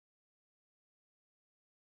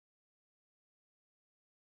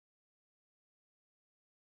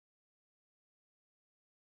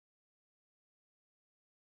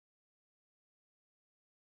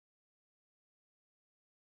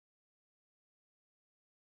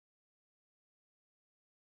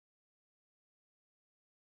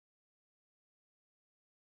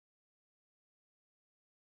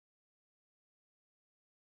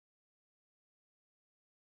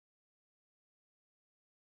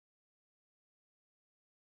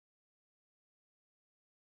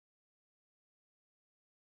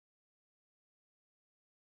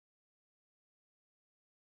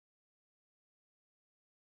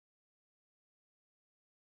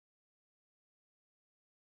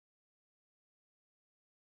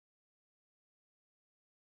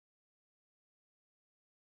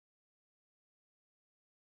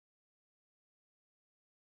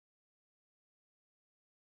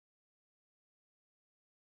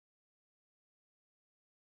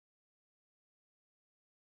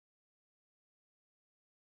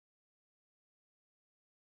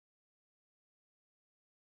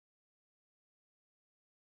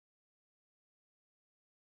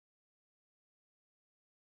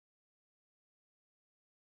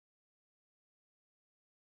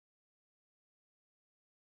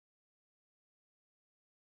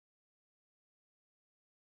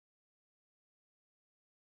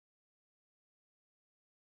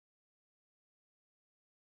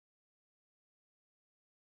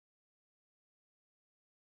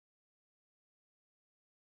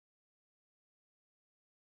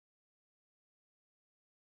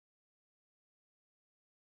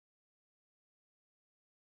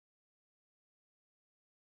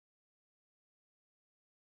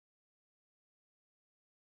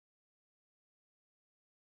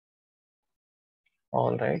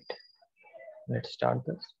All right, let's start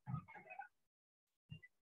this.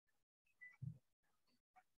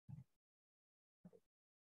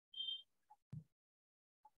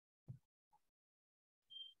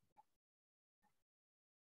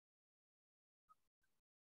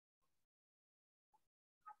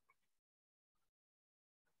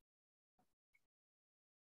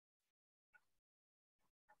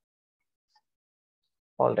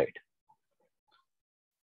 All right.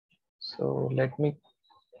 So let me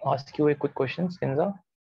ask you a quick question, Kinza.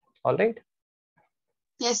 All right.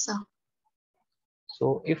 Yes, sir.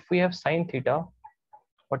 So if we have sine theta,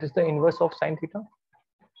 what is the inverse of sine theta?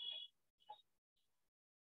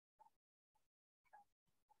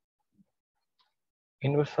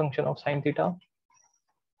 Inverse function of sine theta?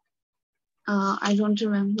 I don't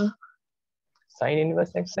remember. Sine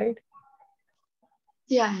inverse x, right?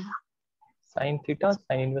 Yeah. Sine theta,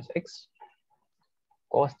 sine inverse x.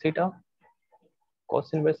 Cos theta,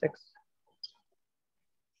 cos inverse x.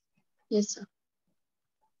 Yes, sir.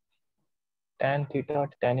 Tan theta,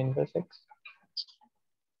 tan inverse x.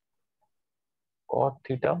 Cot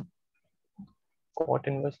theta, cot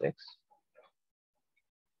inverse x.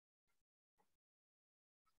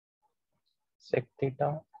 Sec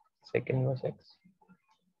theta, sec inverse x.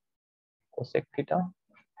 Cosec theta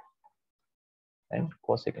and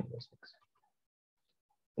cosec inverse x.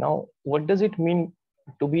 Now, what does it mean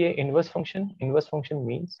to be an inverse function? Inverse function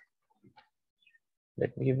means,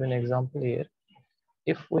 let me give you an example here.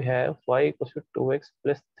 If we have y equals to 2x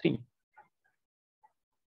plus 3,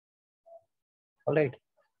 all right,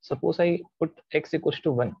 suppose I put x equals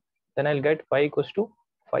to 1, then I'll get y equals to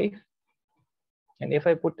 5. And if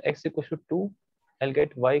I put x equals to 2, I'll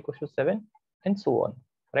get y equals to 7 and so on.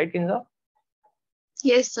 Right, Kinza?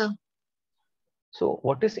 Yes, sir. So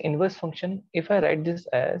what is inverse function? If I write this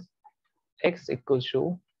as x equals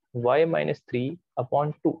to y minus 3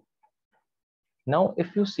 upon 2. Now,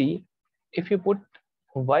 if you see, if you put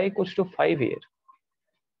y equals to 5 here,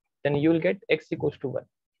 then you will get x equals to 1.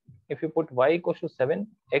 If you put y equals to 7,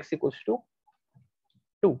 x equals to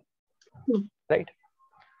 2, right?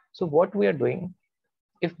 So what we are doing,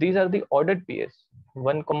 if these are the ordered pairs,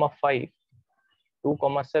 1, 5, 2,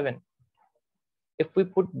 7, if we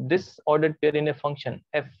put this ordered pair in a function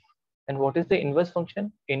f, and what is the inverse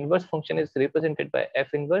function? Inverse function is represented by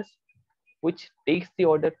f inverse, which takes the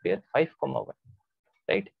ordered pair 5, 1,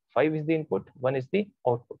 right? 5 is the input, 1 is the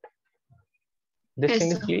output. This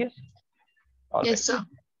thing is clear? All yes, right.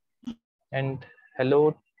 sir. And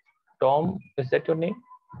hello, Tom, is that your name?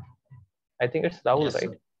 I think it's Rahul, Yes,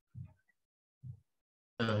 right?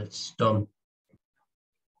 It's Tom.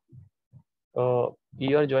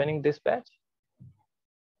 You are joining this batch?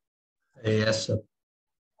 Yes, sir.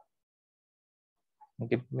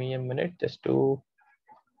 Give me a minute just to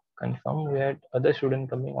confirm. We had other student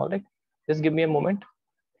coming. All right, just give me a moment.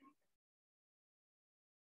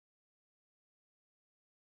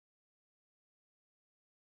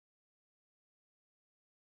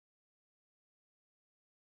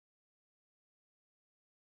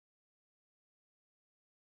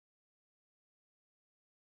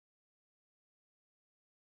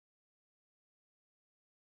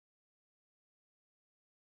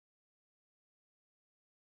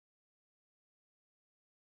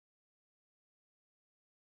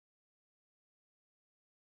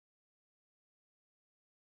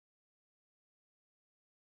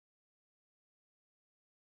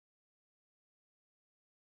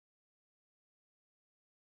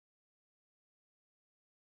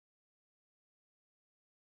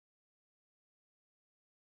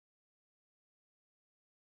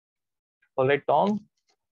 All right, Tom,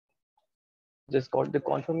 just got the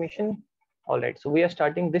confirmation. All right, so we are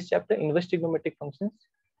starting this chapter, inverse trigonometric functions.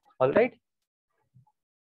 All right.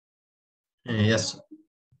 Yes.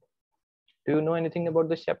 Do you know anything about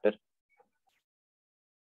this chapter?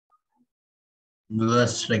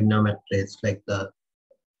 Inverse trigonometry is like the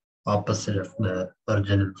opposite of the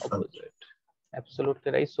original function. Opposite.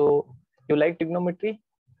 Absolutely right. So you like trigonometry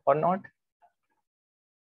or not?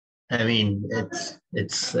 I mean,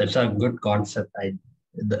 it's a good concept.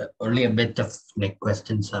 Only a bit of like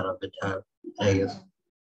questions are a bit hard, I guess.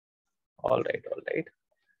 All right, all right.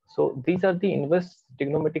 So these are the inverse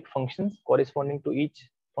trigonometric functions corresponding to each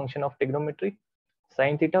function of trigonometry.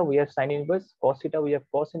 Sin theta, we have sin inverse. Cos theta, we have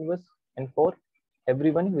cos inverse. And for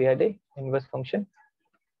everyone, we had a inverse function.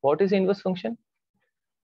 What is inverse function?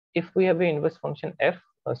 If we have a inverse function f,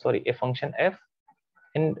 a function f,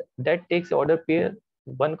 and that takes order pair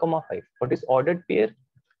 1, 5. What is ordered pair?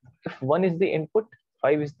 If 1 is the input,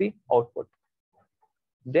 5 is the output.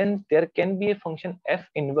 Then there can be a function f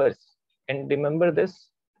inverse. And remember this,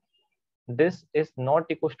 this is not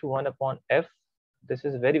equals to 1 upon f. This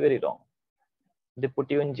is very, very wrong. They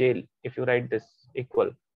put you in jail if you write this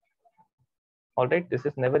equal. All right, this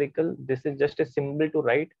is never equal. This is just a symbol to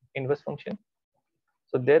write inverse function.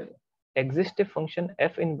 So there exists a function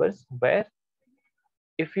f inverse where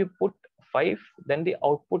if you put 5, then the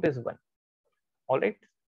output is 1. All right,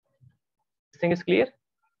 this thing is clear.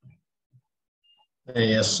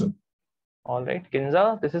 Yes, sir. All right,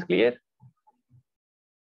 Kinza, this is clear.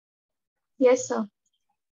 Yes, sir.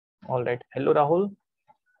 All right, hello Rahul.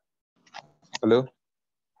 Hello.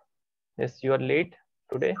 Yes, you are late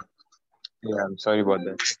today. Yeah, I'm sorry about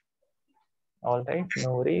that. All right,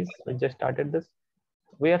 no worries. We just started this.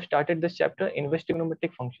 We have started this chapter, inverse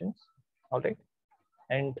trigonometric functions. All right,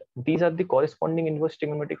 and these are the corresponding inverse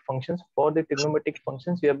trigonometric functions for the trigonometric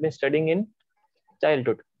functions we have been studying in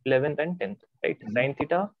childhood, 11th and 10th. Right, sin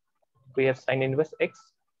theta, we have sin inverse x.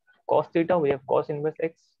 Cos theta, we have cos inverse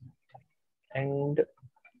x, and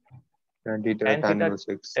Tan theta, tan tan theta, inverse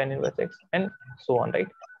x. tan inverse x, and so on. Right.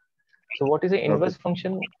 So what is the inverse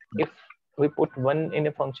function? If we put 1 in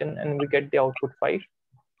a function and we get the output 5,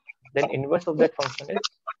 then inverse of that function is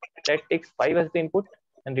that takes 5 as the input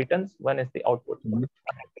and returns 1 as the output.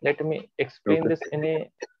 Let me explain this in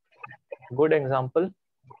a good example.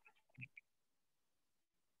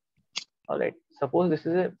 All right, suppose this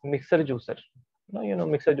is a mixer juicer. No, you know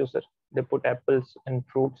mixer juicer. They put apples and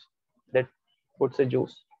fruits that puts a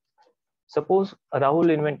juice. Suppose Rahul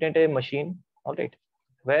invented a machine, all right,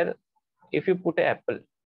 where if you put an apple,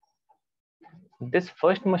 this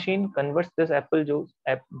first machine converts this apple juice,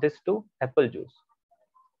 this to apple juice,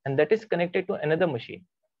 and that is connected to another machine,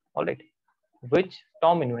 all right, which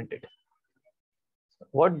Tom invented.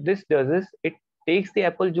 What this does is it takes the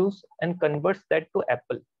apple juice and converts that to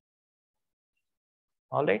apple.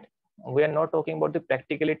 All right, we are not talking about the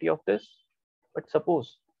practicality of this, but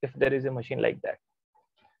suppose if there is a machine like that,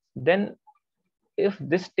 then if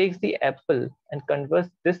this takes the apple and converts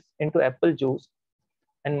this into apple juice,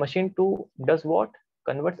 and machine 2 does what?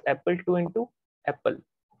 Converts apple 2 into apple,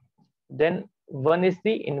 then one is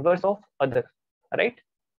the inverse of other, right?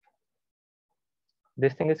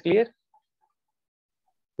 This thing is clear.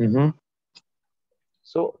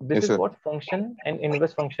 So this Yes, is sir. what function and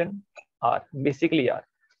inverse function are basically are.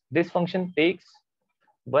 This function takes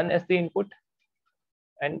 1 as the input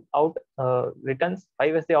and out returns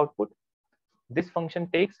 5 as the output. This function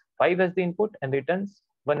takes 5 as the input and returns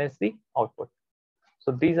 1 as the output.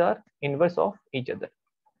 So these are inverse of each other.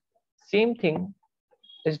 Same thing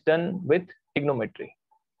is done with trigonometry.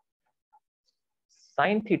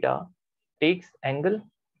 Sin theta takes angle,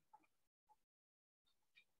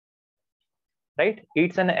 right?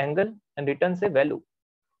 Eats an angle and returns a value.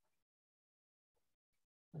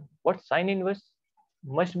 What sin inverse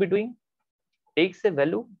must be doing? Takes a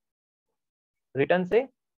value, returns a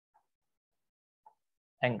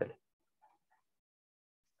angle.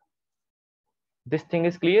 This thing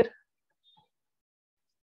is clear?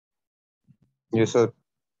 Yes, sir.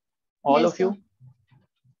 All Yes, of you?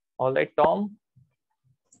 All right, Tom?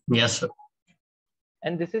 Yes, sir.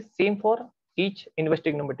 And this is same for each inverse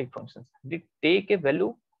trigonometric functions. They take a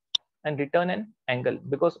value and return an angle,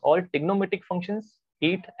 because all trigonometric functions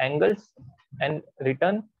eat angles and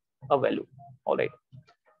return a value. All right.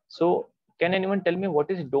 So can anyone tell me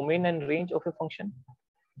what is domain and range of a function?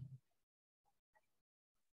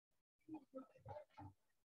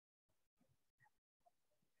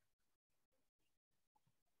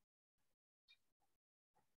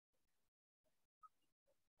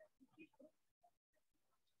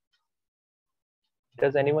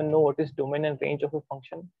 Does anyone know what is domain and range of a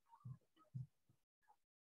function?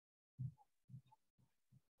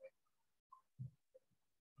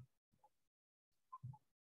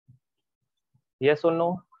 Yes or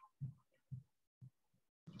no?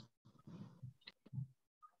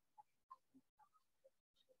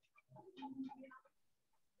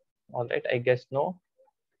 All right, I guess no.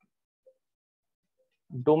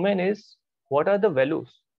 Domain is what are the values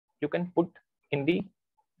you can put in the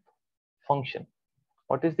function.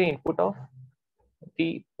 What is the input of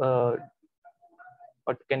the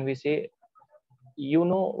what can we say? You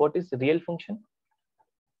know what is real function?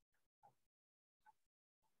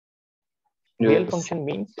 Real Yes. function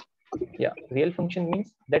means, yeah, real function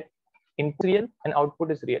means that input is real and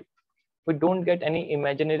output is real. We don't get any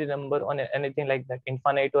imaginary number or anything like that,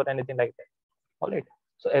 infinite or anything like that. All right.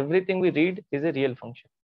 So everything we read is a real function.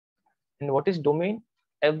 And what is domain?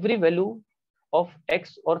 Every value of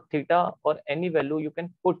x or theta or any value you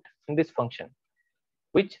can put in this function,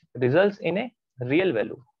 which results in a real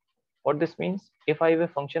value. What this means, if I have a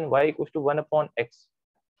function y equals to 1 upon x,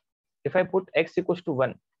 if I put x equals to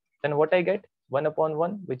 1, then what I get? 1 upon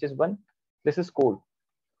 1, which is 1. This is cold.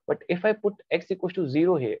 But if I put x equals to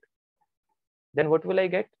 0 here, then what will I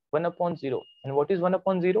get? 1 upon 0. And what is 1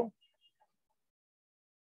 upon 0?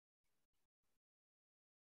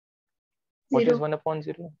 What is 0. 1 upon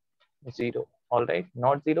 0? 0. All right.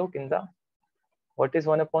 Not 0, Kinda. What is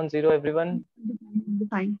 1 upon 0, everyone?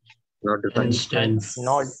 Defined. Not defined. Instance.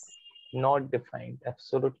 Not defined.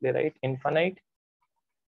 Absolutely right. Infinite.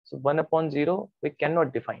 So 1 upon 0, we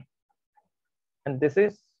cannot define. And this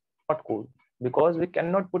is not cool because we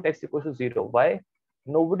cannot put x equals to 0. Why?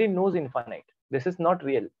 Nobody knows infinite. This is not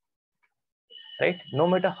real. Right? No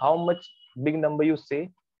matter how much big number you say,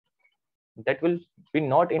 that will be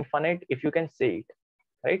not infinite if you can say it.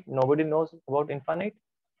 Right? Nobody knows about infinite.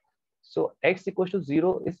 So x equals to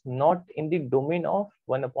 0 is not in the domain of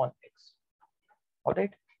 1 upon x. All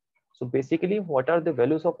right. So basically, what are the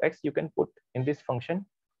values of x you can put in this function,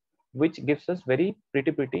 which gives us very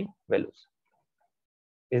pretty values.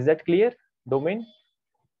 Is that clear? Domain?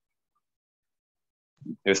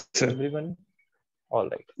 Yes, sir. Everyone? All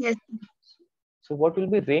right. Yes. So what will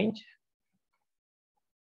be range?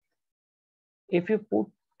 If you put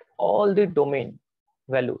all the domain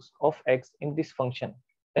values of x in this function,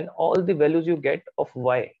 then all the values you get of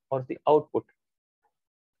y or the output,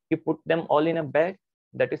 you put them all in a bag,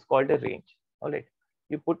 that is called a range. All right.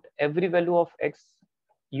 You put every value of x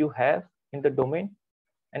you have in the domain,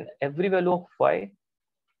 and every value of y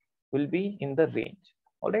will be in the range.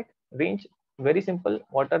 All right. Range, very simple.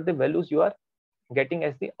 What are the values you are getting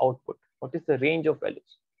as the output? What is the range of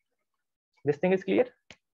values? This thing is clear?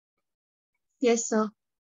 Yes, sir.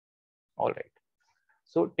 All right.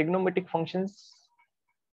 So trigonometric functions,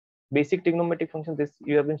 basic trigonometric functions, this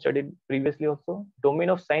you have been studied previously also. Domain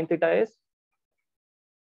of sine theta is,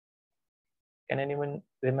 can anyone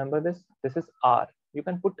remember this? This is r. You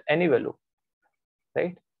can put any value,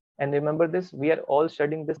 right? And remember this, we are all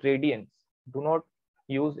studying this radians. Do not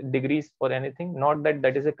use degrees for anything. Not that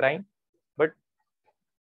that is a crime, but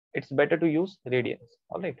it's better to use radians.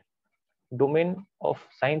 All right. Domain of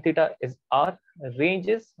sine theta is r. Range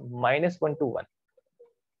is -1 to 1.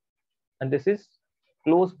 And this is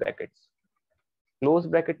close brackets. Close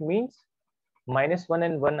bracket means -1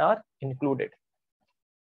 and 1 are included.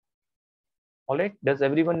 All right. Does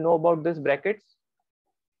everyone know about this brackets?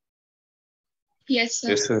 Yes, sir.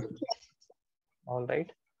 Yes, sir. All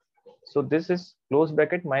right. So this is close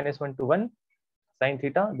bracket -1 to 1 sine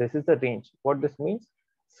theta. This is the range. What this means?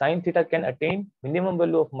 Sine theta can attain minimum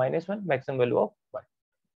value of -1, maximum value of 1.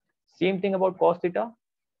 Same thing about cos theta.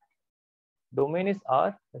 Domain is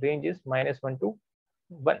r. Range is -1 to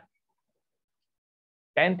 1.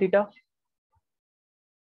 Tan theta,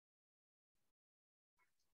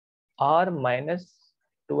 r minus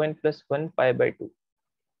 2n plus 1 pi by 2.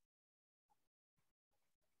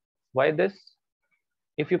 Why this?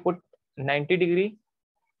 If you put 90 degree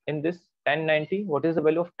in this tan 90, what is the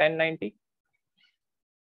value of tan 90?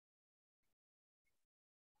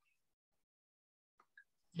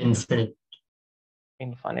 Infinite.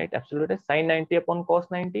 Infinite, absolutely. Sin 90 upon cos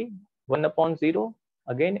 90, 1 upon 0,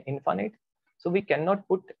 again infinite. So we cannot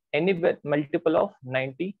put any multiple of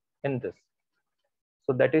 90 in this.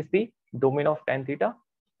 So that is the domain of tan theta,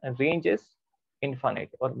 and range is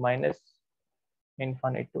infinite or minus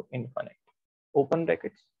infinite to infinite. Open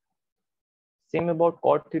brackets. Same about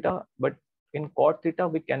cot theta, but in cot theta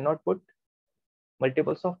we cannot put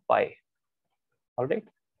multiples of pi. All right.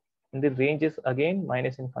 And the range is again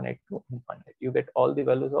minus infinite to infinite. You get all the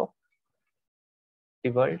values of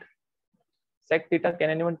the world. Sec theta, can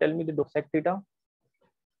anyone tell me the sec theta?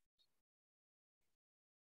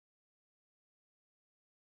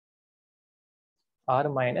 R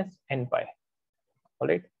minus n pi. All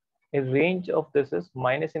right. A range of this is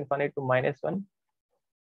minus infinite to -1.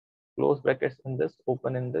 Close brackets in this,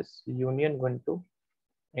 open in this, union 1 to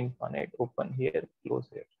infinite, open here, close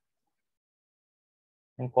here.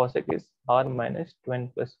 And cosec is r minus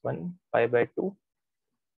 2n plus 1 pi by 2.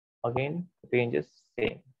 Again, range is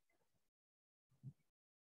same.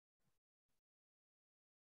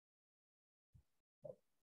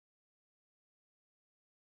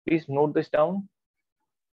 Please note this down.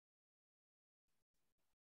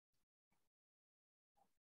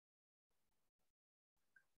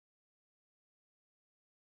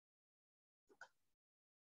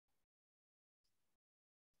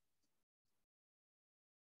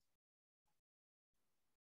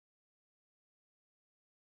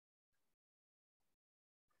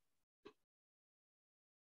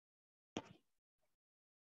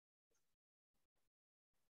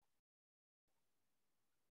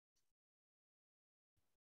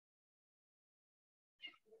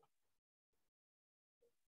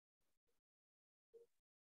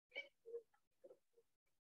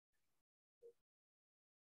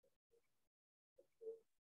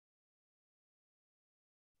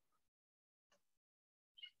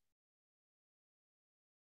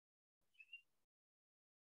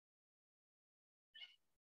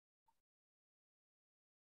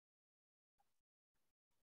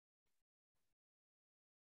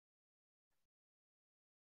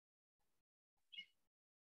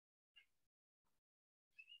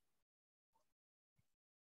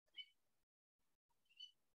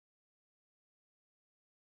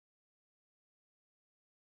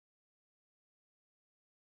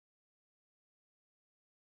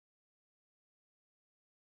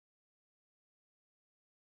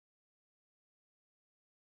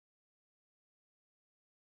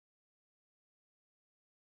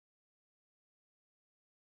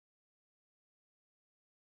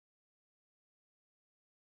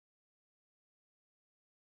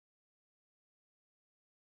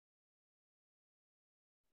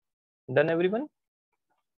 Done, everyone?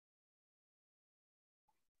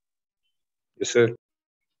 Yes, sir.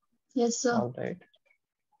 Yes, sir. All right.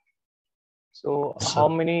 So Yes, how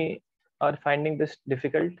sir. many are finding this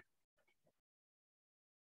difficult?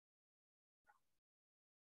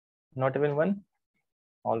 Not even one?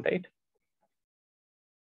 All right.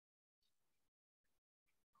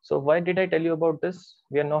 So why did I tell you about this?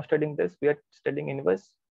 We are not studying this. We are studying inverse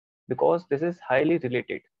because this is highly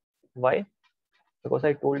related. Why? Because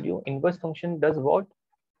I told you inverse function does what?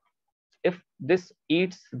 If this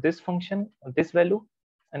eats this function, this value,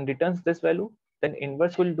 and returns this value, then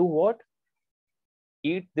inverse will do what?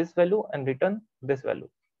 Eat this value and return this value,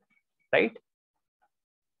 right?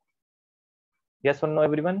 Yes or no,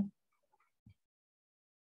 everyone?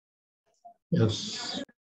 Yes.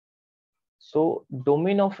 So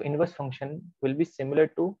domain of inverse function will be similar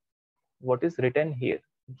to what is written here,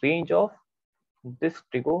 range of this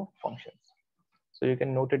trigo functions. So you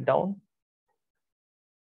can note it down.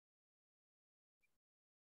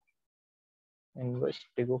 Inverse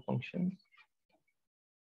trigo functions,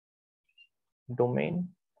 domain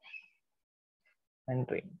and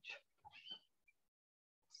range.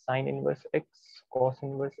 Sine inverse x, cos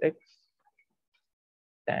inverse x,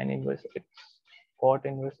 tan inverse x, cot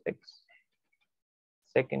inverse x,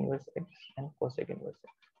 sec inverse x, and cosec inverse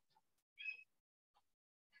x.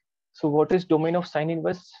 So what is domain of sine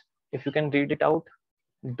inverse? If you can read it out,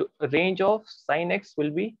 range of sine x will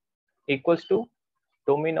be equals to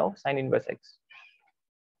domain of sine inverse x.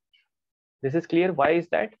 This is clear. Why is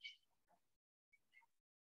that?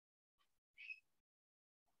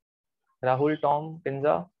 Rahul, Tom,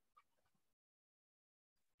 Pinza.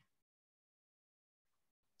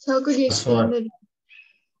 Sir, could you That's explain what. the?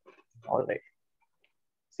 All right.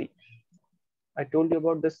 See, I told you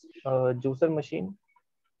about this juicer machine,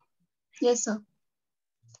 Yes, sir.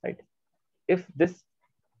 right? If this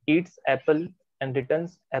eats apple and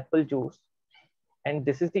returns apple juice, and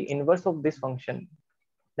this is the inverse of this function,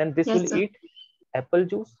 then this will Yes, sir. eat apple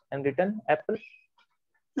juice and return apple,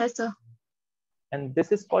 Yes, sir. and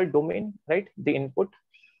this is called domain, right? The input,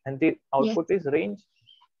 and the output is range.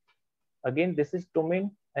 Again, this is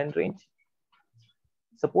domain and range.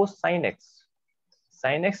 Suppose sin x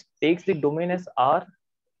takes the domain as r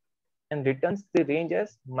and returns the range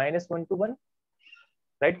as -1 to 1,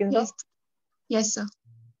 right, Kinza? Yes. Yes, sir.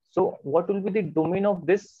 So what will be the domain of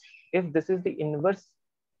this if this is the inverse?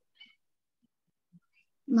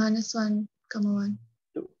 -1, -1.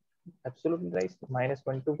 To, absolutely right,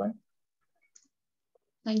 -1 to 1.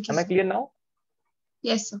 Thank you, Am I sir. clear now?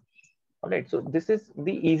 Yes, sir. All right, so this is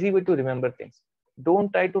the easy way to remember things.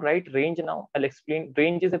 Don't try to write range now. I'll explain.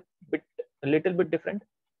 Range is a little bit different.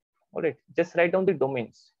 All right, just write down the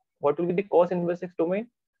domains. What will be the cos inverse x domain?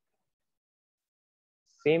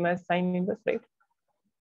 Same as sine inverse, right?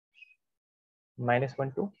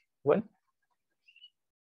 -1 to 1.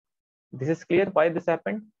 This is clear why this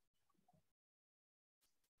happened.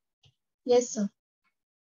 Yes, sir.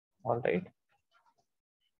 All right.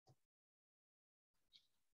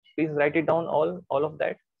 Please write it down, all of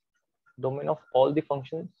that. Domain of all the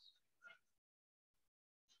functions.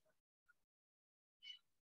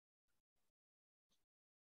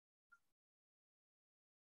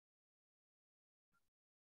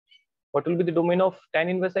 What will be the domain of tan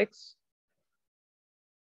inverse x?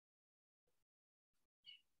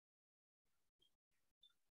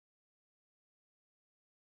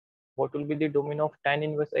 What will be the domain of tan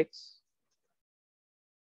inverse x?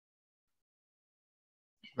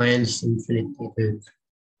 Minus infinity to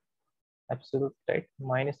Absolute right.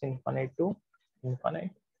 Minus infinite to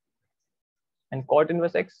infinite. And cot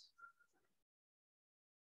inverse x?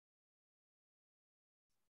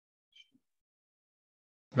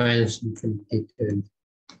 minus infinity to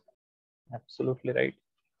Absolutely right.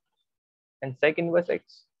 And sec inverse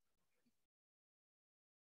x?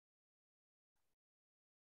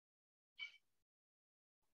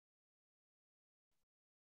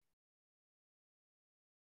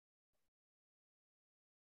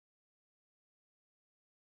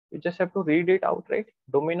 You just have to read it out, right?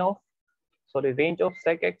 Domain of, sorry, range of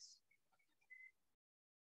sec x.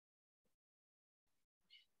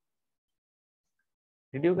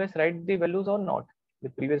 Did you guys write the values or not? The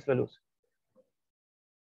previous values?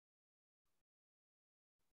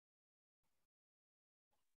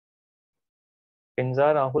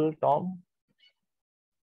 Pinza, Rahul, Tom.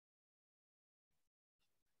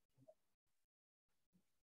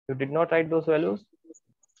 You did not write those values.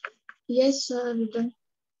 Yes, sir. Written.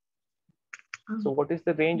 So what is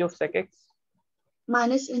the range of sec x?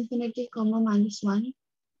 -infinity, -1,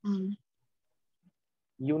 and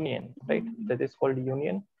Union, right? That is called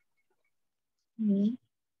union.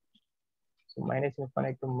 So minus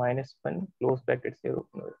infinite to minus 1, close bracket 0,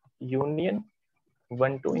 union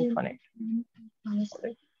 1 to infinite. Minus All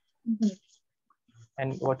right. infinity.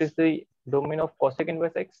 And what is the domain of cosec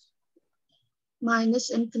inverse x? Minus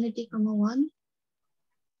infinity, comma 1,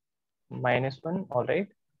 Minus 1, all right.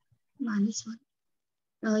 minus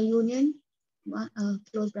 1. Union,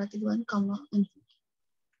 close bracket 1, comma infinity.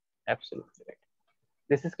 Absolutely right.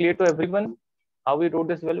 This is clear to everyone how we wrote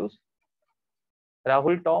these values?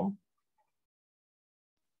 Rahul, Tom?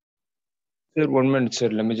 Sir, 1 minute, sir.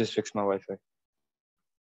 Let me just fix my Wi-Fi.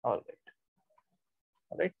 All right.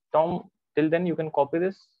 All right. Tom, till then you can copy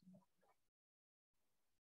this.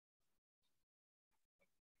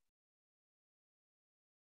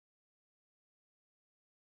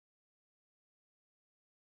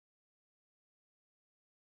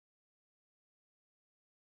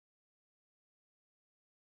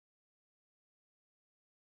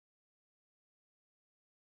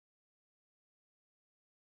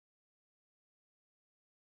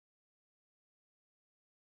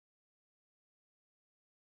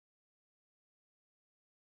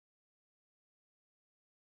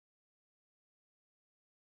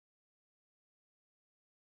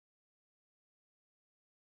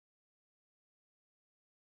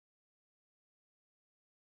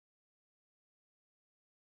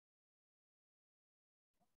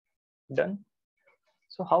 Done.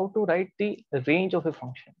 So how to write the range of a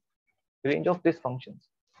function, range of these functions?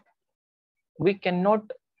 We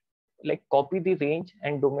cannot like copy the range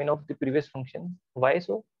and domain of the previous function. Why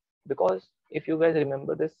so? Because if you guys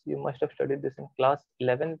remember this, you must have studied this in class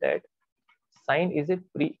 11 that sine is a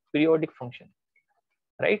periodic function,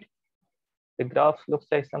 right? The graph looks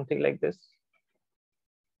like something like this.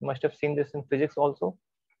 You must have seen this in physics also.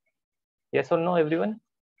 Yes or no, everyone?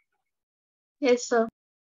 Yes, sir.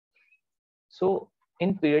 So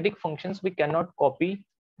in periodic functions, we cannot copy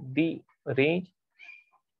the range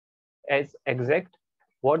as exact.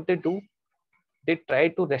 What they do, they try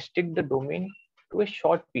to restrict the domain to a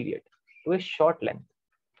short period, to a short length.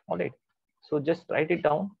 All right. So just write it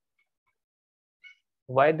down.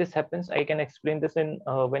 Why this happens, I can explain this in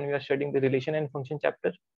when we are studying the relation and function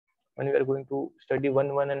chapter, when we are going to study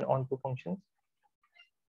 1 and on to functions.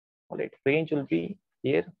 All right. Range will be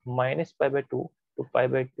here minus pi by 2 to pi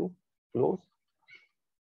by 2 close.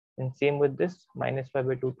 And same with this minus pi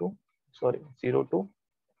by 2 to 0 to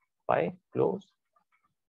pi close.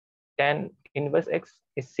 Tan inverse x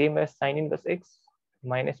is same as sine inverse x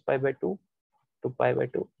minus pi by 2 to pi by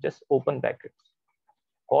 2, just open brackets.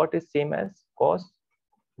 Cot is same as cos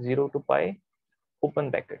 0 to pi, open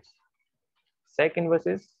brackets. Sec inverse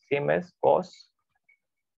is same as cos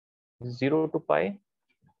 0 to pi,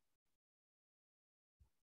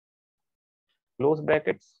 close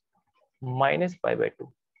brackets, minus pi by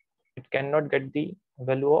 2. It cannot get the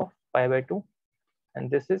value of pi by 2. And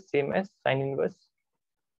this is same as sine inverse,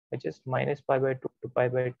 which is minus pi by 2 to pi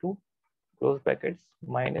by 2, close brackets,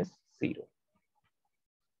 minus 0.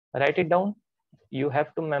 Write it down. You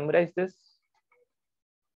have to memorize this.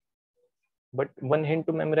 But one hint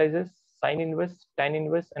to memorize is sine inverse, tan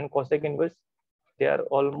inverse, and cosec inverse. They are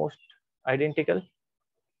almost identical,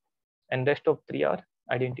 and rest of three are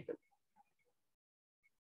identical.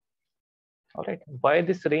 All right. Why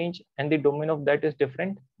this range and the domain of that is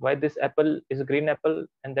different? Why this apple is green apple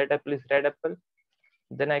and that apple is red apple?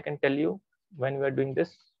 Then I can tell you when we are doing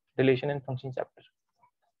this relation and function chapter.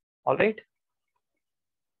 All right.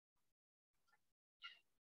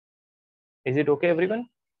 Is it okay, everyone?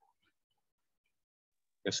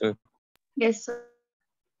 Yes, sir. Yes, sir.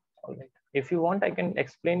 All right. If you want, I can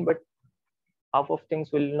explain, but half of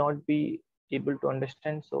things will not be able to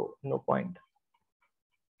understand, so no point.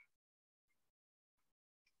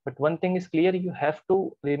 But one thing is clear, you have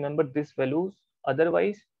to remember these values.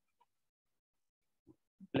 Otherwise,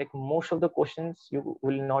 like most of the questions you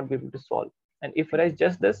will not be able to solve. And if I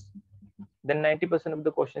just this, then 90% of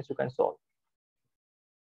the questions you can solve.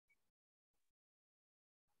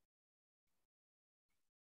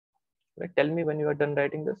 Right? Tell me when you are done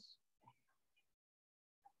writing this.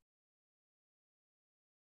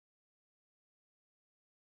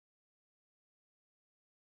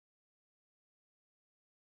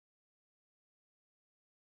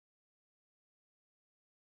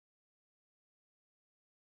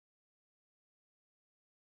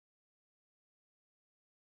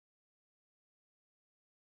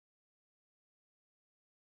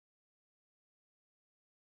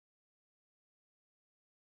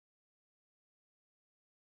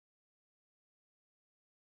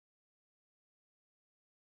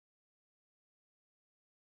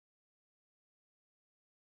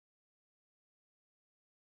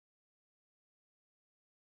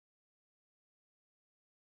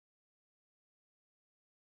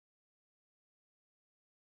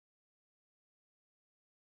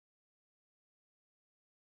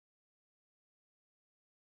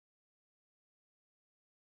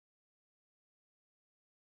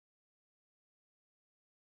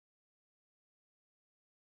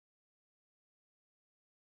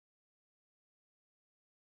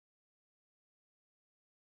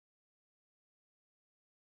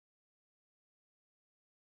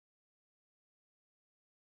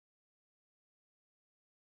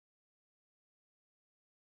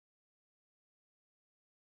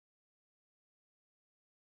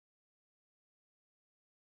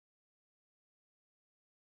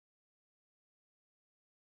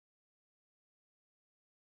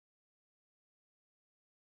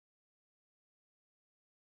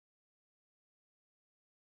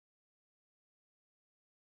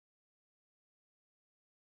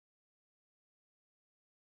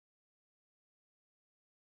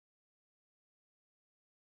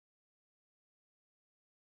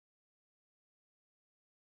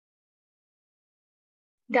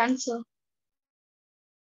 Done, sir.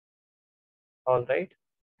 All right.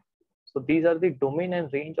 So these are the domain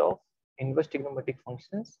and range of inverse trigonometric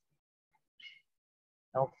functions.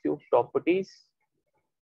 Now few properties.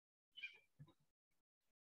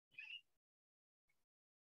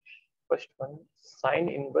 First one, sine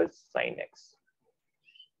inverse sine x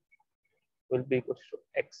will be equal to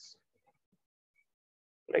x,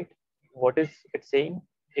 right? What is it saying?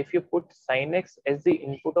 If you put sine x as the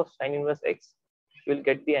input of sine inverse x, you will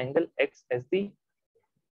get the angle x as the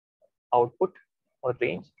output or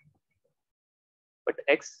range, but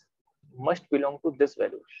x must belong to this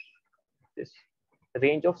value, this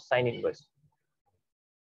range of sine inverse.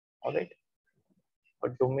 All right, or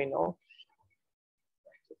domain of,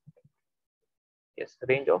 yes,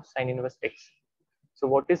 range of sine inverse x. So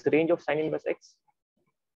what is range of sine inverse x?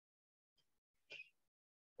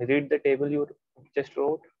 Read the table you just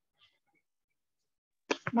wrote.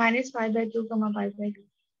 Minus pi by 2 comma pi by 2.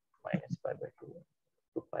 Minus pi by 2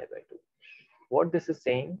 to pi by 2. What this is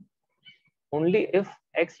saying, only if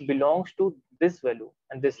x belongs to this value,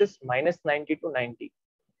 and this is minus 90 to 90,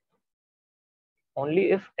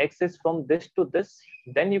 only if x is from this to this,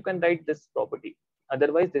 then you can write this property.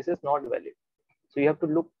 Otherwise this is not valid. So you have to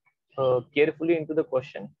look carefully into the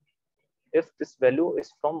question if this value is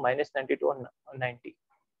from minus 90 to 90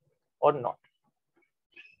 or not.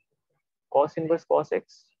 Cos inverse cos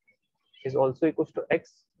x is also equals to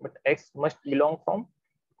x, but x must belong from,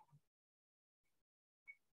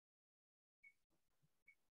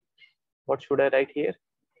 what should I write here?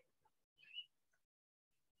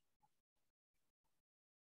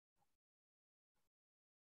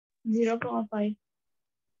 Zero comma pi.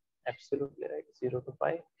 Absolutely right, 0 to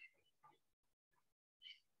pi.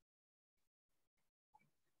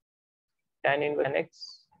 Tan inverse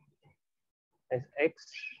x is x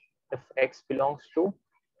if x belongs to,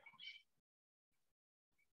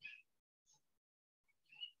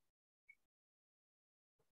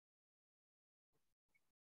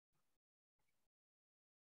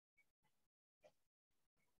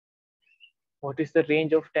 what is the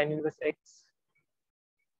range of tan inverse x?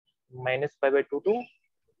 Minus pi by 2 to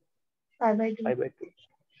Pi by 2. pi by 2.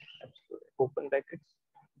 Absolutely. Open brackets.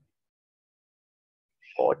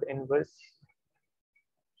 Cot inverse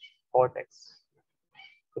cot x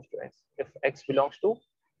equals to x if x belongs to,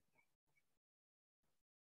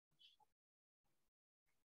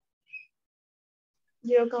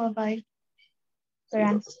 Zero comma pi. 0 to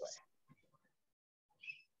Parentheses. pi.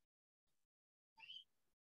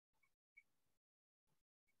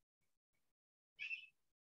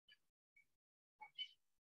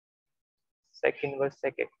 Sec inverse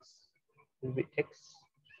sec x will be x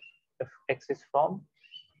if x is from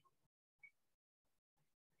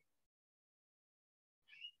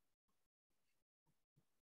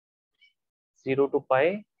zero to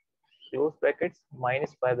pi, close brackets,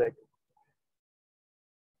 minus pi by 2.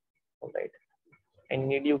 All right. I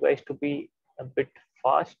need you guys to be a bit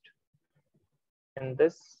fast in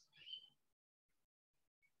this.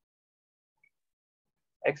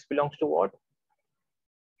 X belongs to what?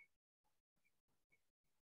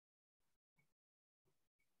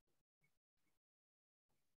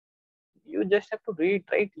 You just have to read,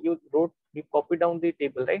 right? You copied down the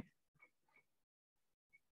table, right?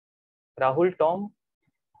 Rahul, Tom,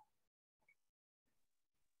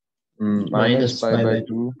 Minus pi by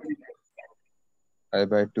 2, pi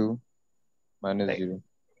by 2, minus right. 0.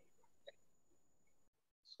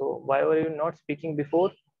 So why were you not speaking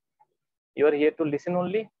before? You are here to listen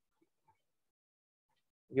only.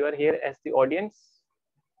 You are here as the audience.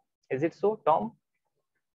 Is it so, Tom?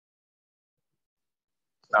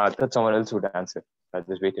 I thought someone else would answer. I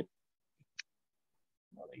just waited.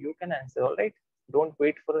 You can answer, all right? Don't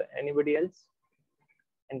wait for anybody else.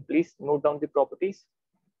 And please note down the properties.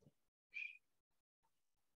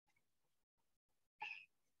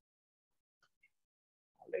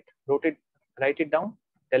 All right, write it down.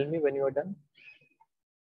 Tell me when you are done.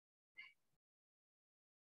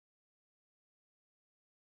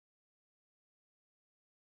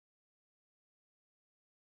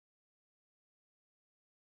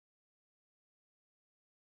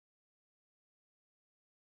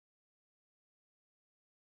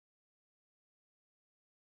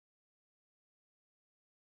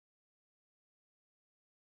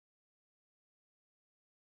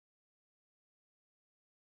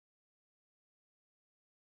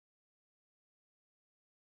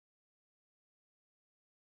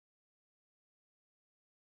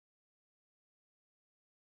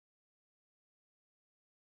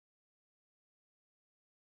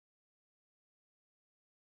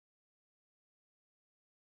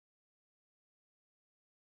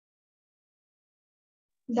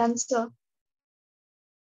 Done, sir.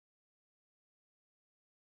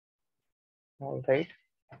 All right.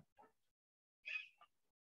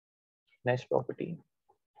 Next property.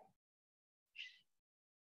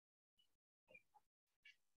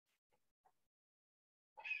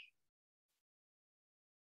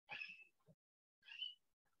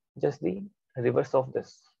 Just the reverse of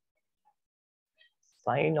this.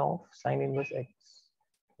 Sine of sine inverse x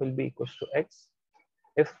will be equals to x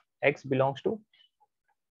if x belongs to,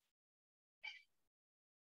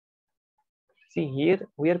 see here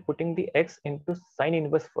we are putting the x into sine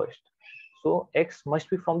inverse first. So x must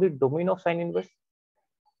be from the domain of sine inverse,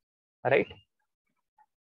 right?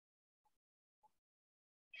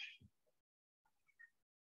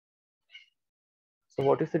 So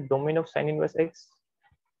what is the domain of sine inverse x?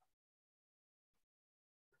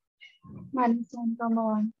 -1,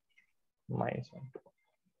 -1. -1, 2.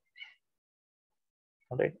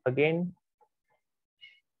 All right, again,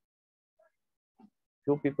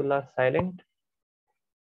 few people are silent.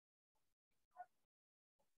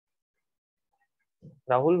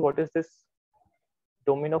 Rahul, what is this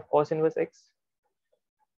domain of cos inverse x?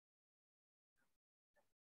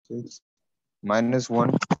 6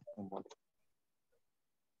 -1 1.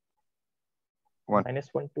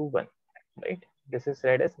 -1 to 1, right? This is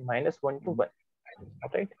read as -1 to 1. All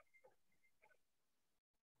right.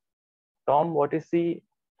 Tom, what is the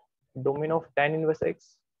domain of tan inverse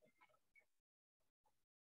x?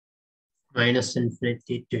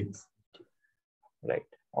 -infinity to infinity. Right.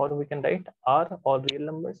 Or we can write r, all real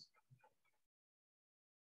numbers.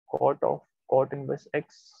 Cot of cot inverse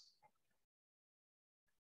x.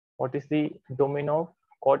 What is the domain of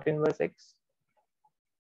cot inverse x?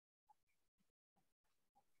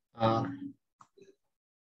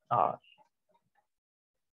 R.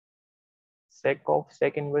 Sec of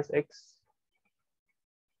sec inverse x.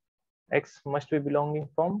 X must be belonging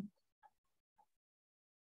from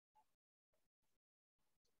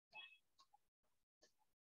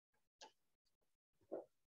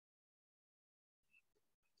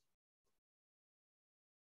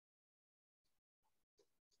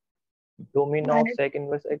domain of sec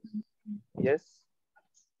inverse x. Yes.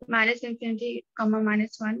 -infinity,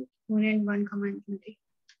 -1, union 1, infinity.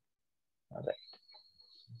 All right.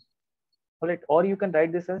 All right. Or you can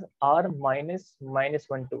write this as r minus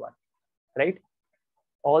 -1 to 1, right?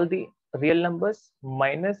 All the real numbers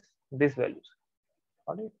minus these values.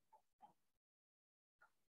 All right.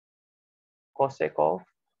 Cosec of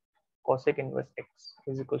cosec inverse x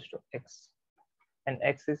is equals to x, and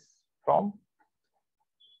x is from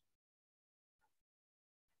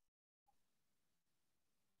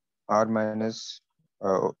R minus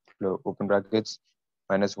open brackets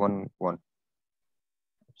 -1 1.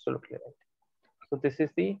 absolutely right. So this is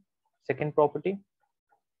the second property.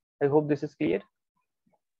 I hope this is clear.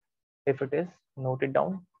 If it is, note it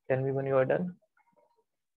down. Tell me when you are done.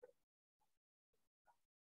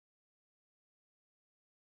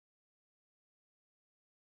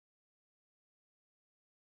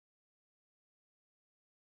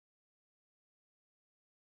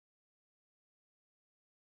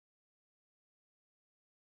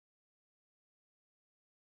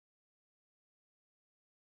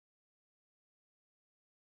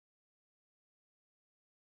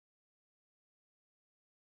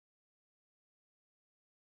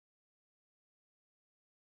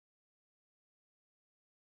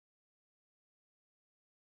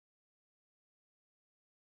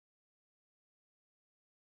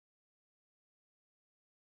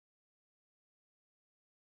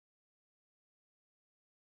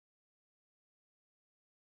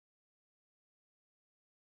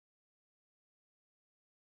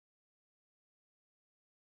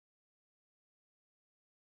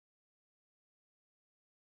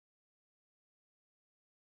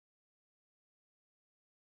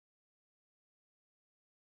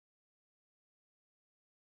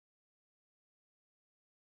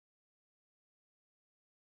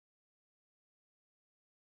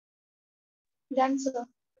 Done, sir.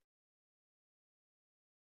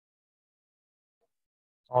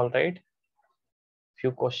 All right.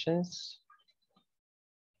 Few questions.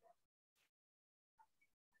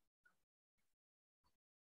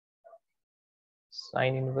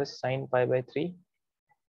 Sine inverse sine pi by 3.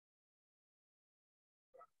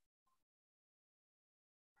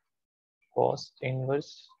 Cos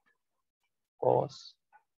inverse cos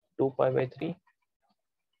 2 pi by 3.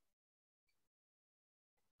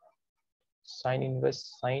 Sine inverse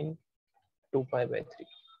sine 2 pi by 3.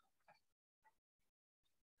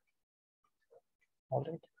 All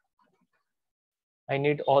right. I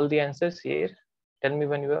need all the answers here. Tell me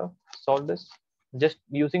when you have solved this. Just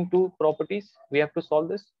using two properties, we have to solve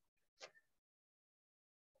this.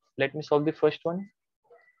 Let me solve the first one.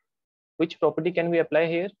 Which property can we apply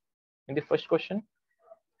here in the first question?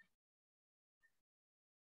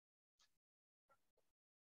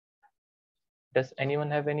 Does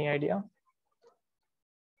anyone have any idea?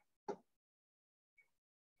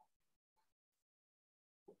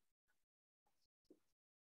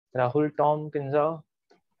 Rahul, Tom, Kinza.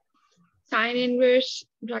 Sine inverse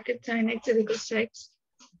bracket sine x is equals to x.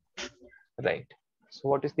 Right. So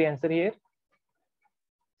what is the answer here?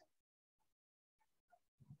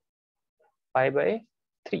 Pi by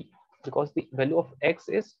 3, because the value of x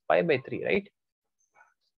is pi by 3, right?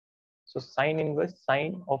 So sine inverse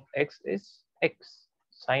sine of x is x.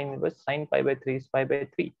 Sine inverse sine pi by 3 is pi by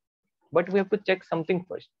 3. But we have to check something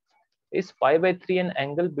first. Is pi by 3 an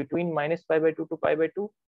angle between minus pi by 2 to pi by 2?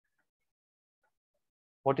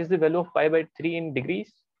 What is the value of pi by 3 in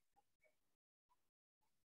degrees?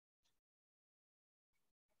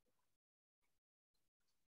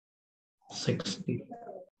 $60.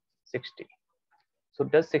 60. So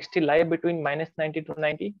does 60 lie between minus 90 to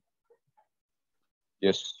 90?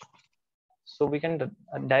 Yes. So we can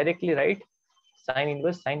directly write sine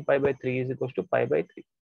inverse sine pi by 3 is equals to pi by 3.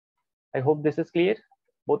 I hope this is clear,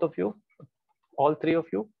 both of you, all three of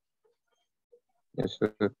you. Yes,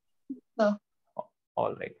 sir. No.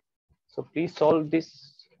 All right. So please solve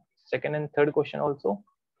this second and third question also.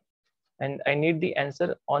 And I need the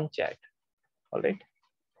answer on chat. All right.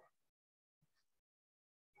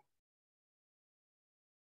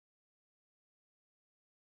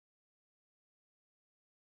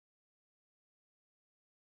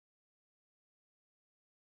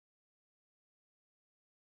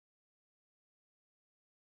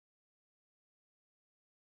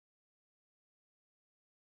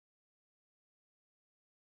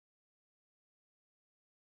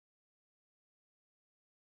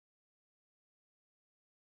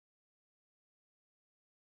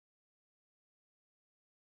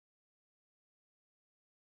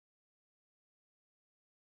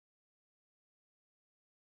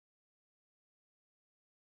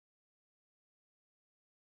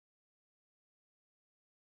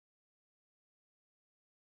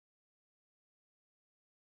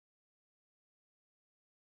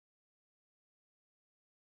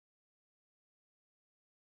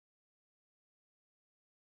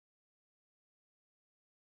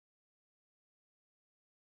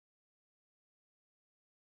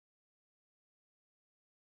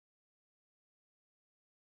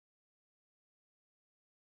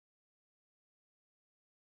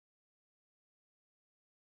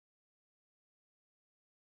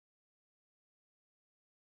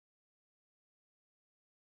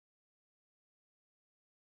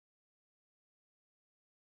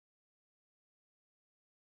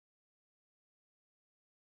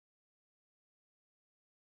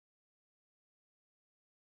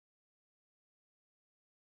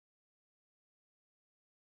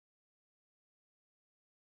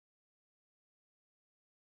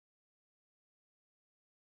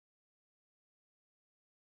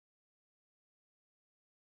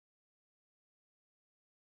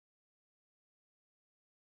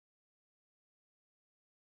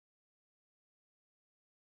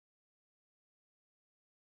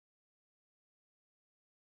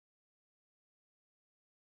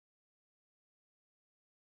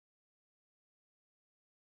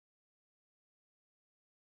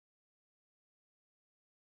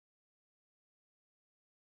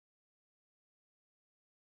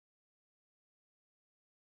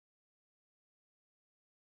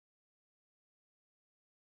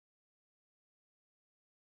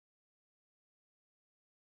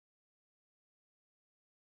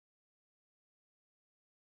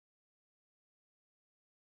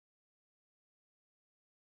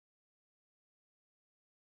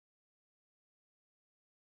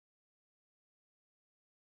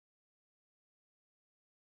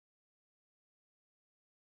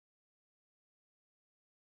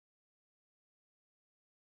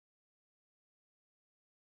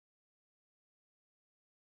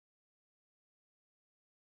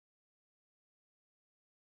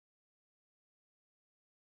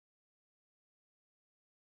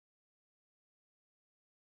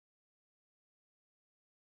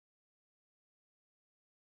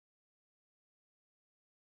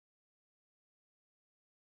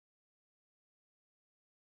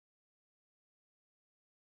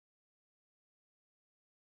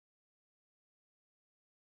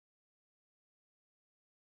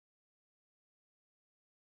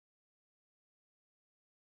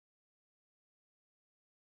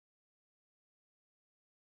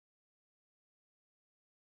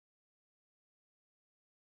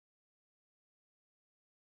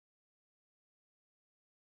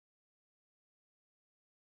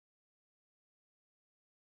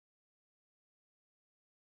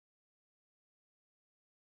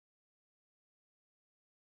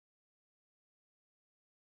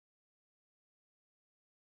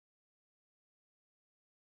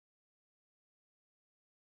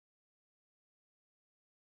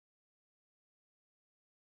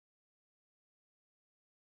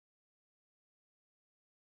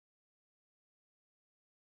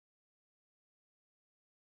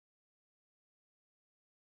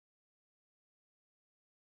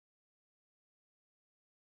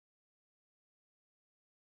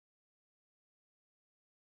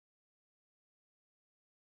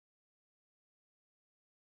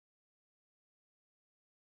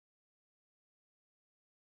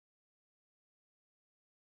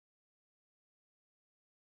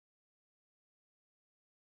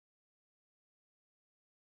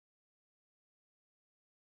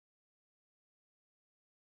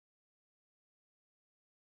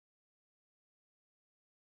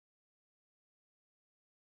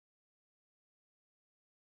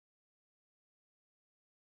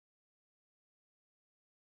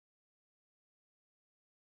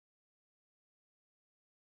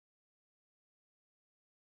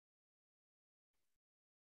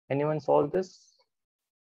 Anyone solve this?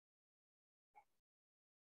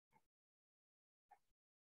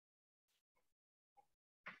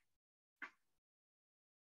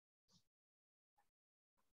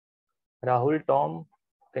 Rahul, Tom,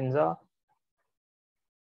 Kinza?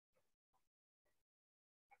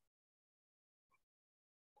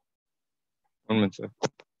 One minute, sir.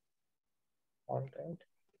 All right.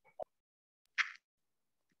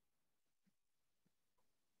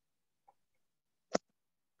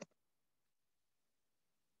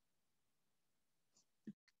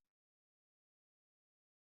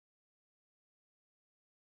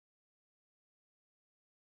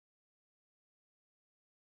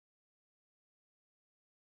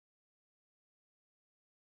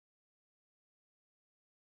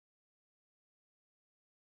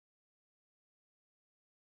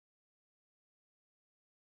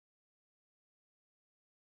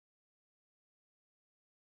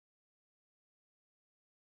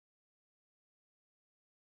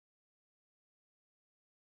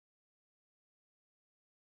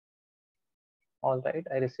 All right,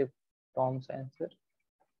 I received Tom's answer.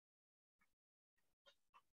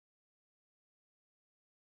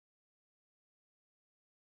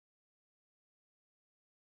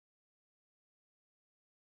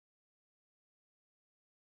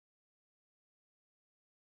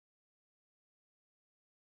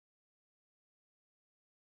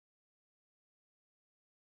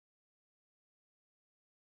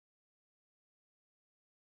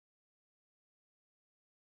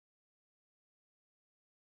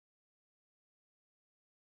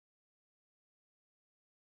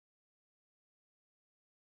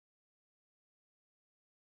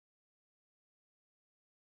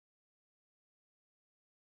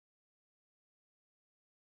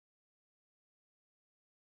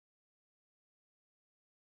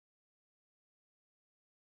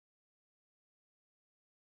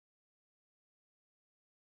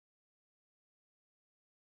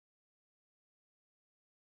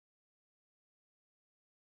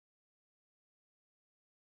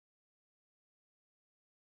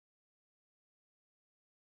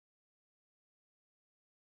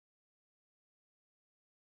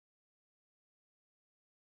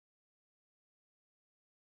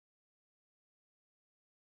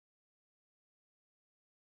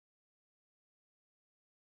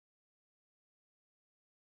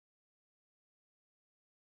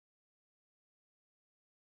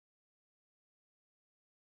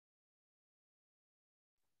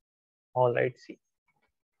 All right, see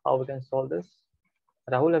how we can solve this.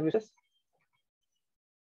 Rahul, have you this?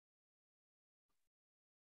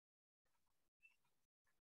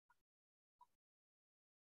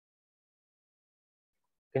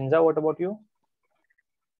 Kinza, what about you?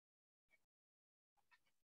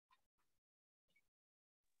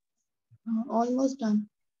 Almost done.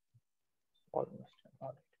 Almost. All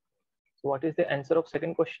right. So what is the answer of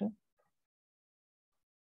second question?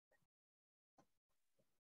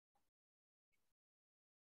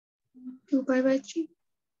 Two pi by 3.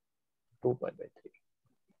 2 pi by 3.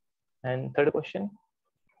 And third question?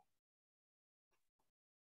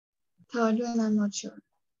 Third one, I'm not sure.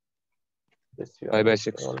 This you Pi by are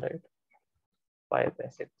 6. all right. Pi by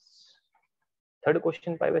 6. Third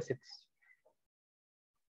question, pi by 6.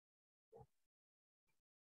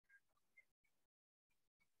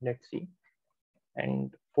 Let's see.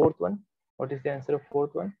 And fourth one, what is the answer of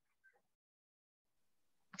fourth one?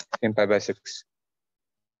 In pi by 6.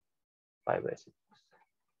 Pi by 6.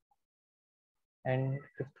 And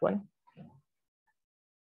fifth one?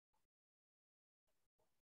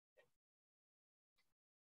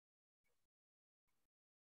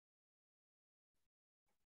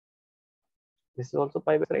 This is also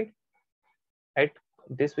pi by 6, right? At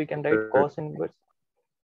this we can write cos inverse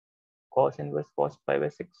cos pi by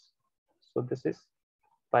 6. So this is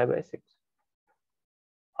pi by 6.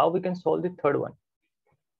 How we can solve the third one?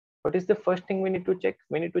 What is the first thing we need to check?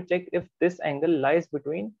 We need to check if this angle lies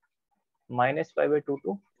between minus pi by 2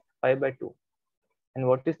 to pi by 2. And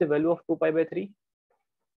what is the value of 2 pi by 3?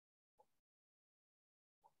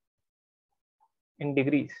 In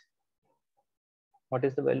degrees. What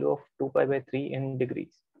is the value of 2 pi by 3 in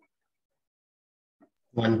degrees?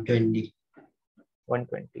 120.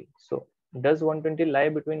 120. So does 120 lie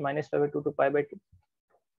between minus pi by 2 to pi by 2?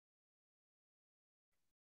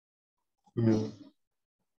 No.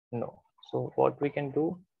 No. So what we can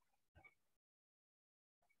do?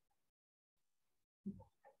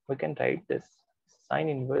 We can write this sine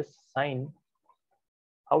inverse sine.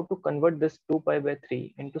 How to convert this 2 pi by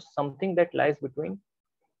 3 into something that lies between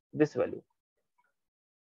this value?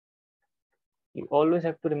 You always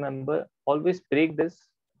have to remember, always break this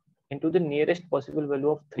into the nearest possible value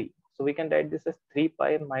of 3. So we can write this as 3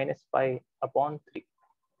 pi minus pi upon 3.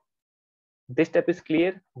 This step is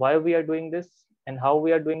clear why we are doing this and how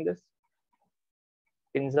we are doing this.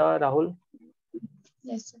 Kinza, Rahul?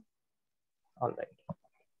 Yes, sir. All right.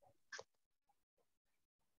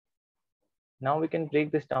 Now we can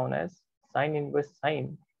break this down as sine inverse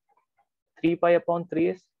sine 3 pi upon 3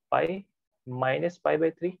 is pi minus pi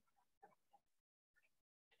by 3.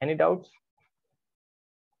 Any doubts?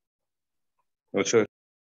 No, sir.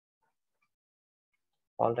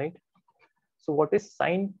 All right. So what is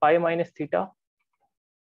sine pi minus theta?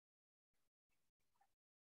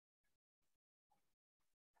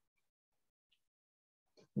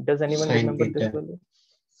 Does anyone Sin remember this theta. value?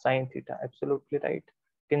 Sine theta, absolutely right.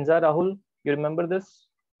 Kinza, Rahul, you remember this?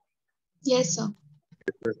 Yes, sir.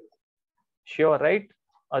 Sure, right?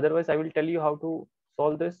 Otherwise, I will tell you how to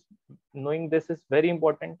solve this. Knowing this is very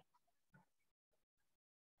important.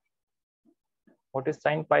 What is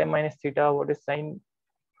sine pi minus theta? What is sine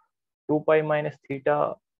 2 pi minus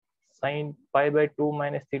theta? Sine pi by 2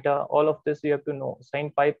 minus theta? All of this you have to know.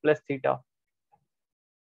 Sine pi plus theta.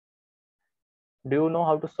 Do you know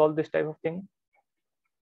how to solve this type of thing?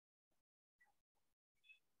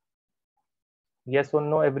 Yes or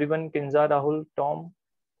no, everyone? Kinza, Rahul, Tom?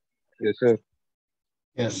 Yes, sir.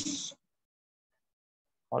 Yes.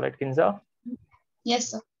 All right, Kinza. Yes,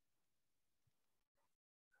 sir.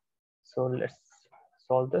 So let's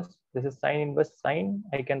solve this. This is sine inverse sine.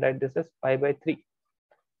 I can write this as pi by 3.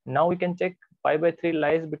 Now we can check pi by 3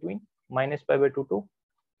 lies between minus pi by 2 to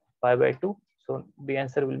pi by 2. So the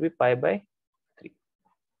answer will be pi by 3.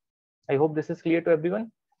 I hope this is clear to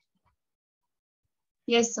everyone.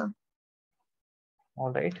 Yes, sir.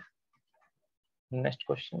 All right. Next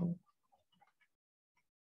question.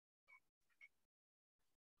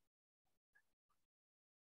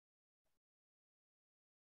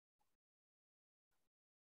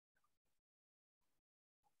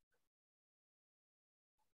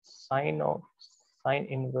 Sine of sine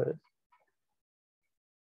inverse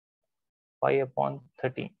pi upon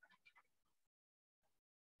 13.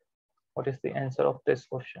 What is the answer of this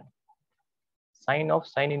question? Sine of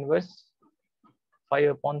sine inverse 5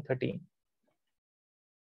 upon 13.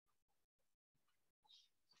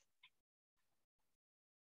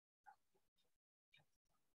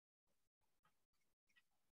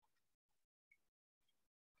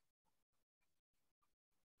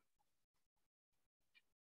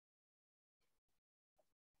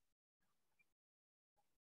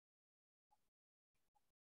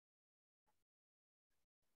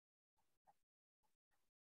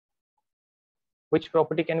 Which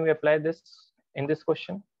property can we apply this in this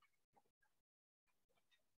question?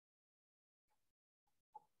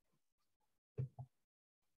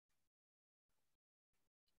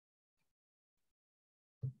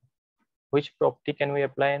 Which property can we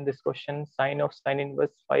apply in this question? Sine of sine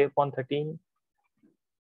inverse 5 upon 13.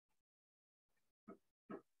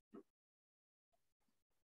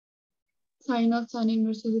 Sine of sine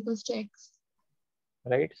inverse is equals to x.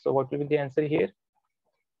 Right. So what will be the answer here?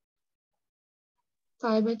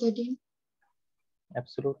 5 by 13.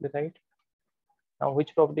 Absolutely right. Now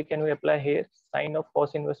which property can we apply here? Sine of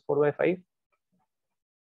cos inverse 4 by 5.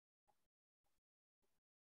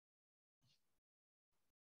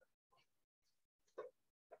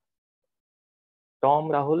 Tom,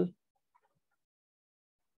 Rahul.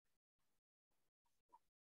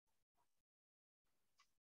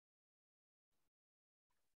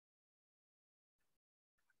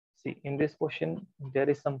 See, in this question, there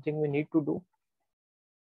is something we need to do.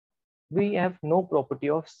 We have no property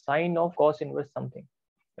of sine of cos inverse something,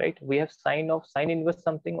 right? We have sine of sine inverse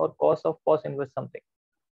something or cos of cos inverse something,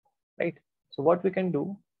 right? So what we can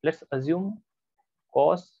do, let's assume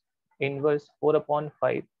cos inverse 4 upon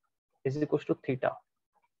 5 is equals to theta,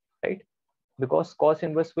 right? Because cos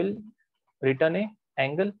inverse will return a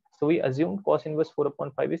angle. So we assume cos inverse 4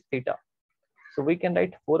 upon 5 is theta. So we can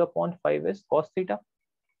write 4 upon 5 is cos theta.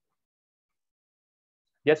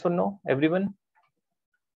 Yes or no, everyone?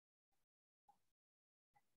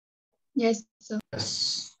 Yes, sir.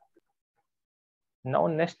 Yes. Now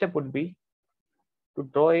next step would be to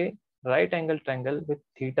draw a right angle triangle with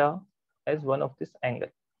theta as one of this angle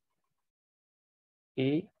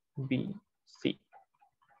A, B, C.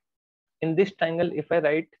 In this triangle, if I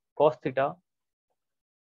write cos theta,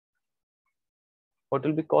 what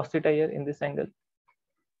will be cos theta here in this angle?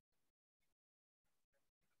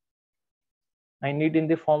 I need in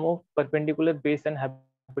the form of perpendicular base and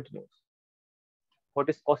hypotenuse. What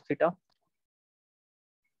is cos theta?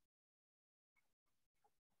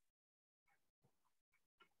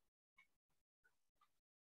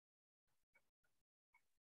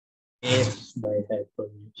 Yes, by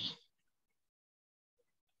hypotenuse.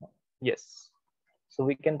 Yes. So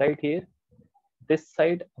we can write here this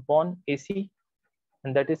side upon AC,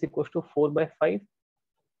 and that is equals to 4 by 5.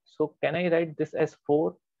 So can I write this as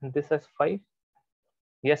 4 and this as 5?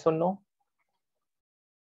 Yes or no?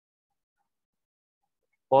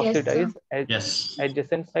 Cos Yes, theta sir. is Yes.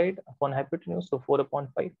 adjacent side upon hypotenuse, so 4 upon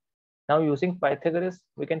 5. Now using Pythagoras,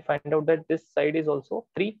 we can find out that this side is also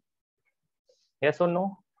 3. Yes or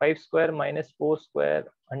no? 5 square minus 4 square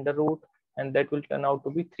under root, and that will turn out to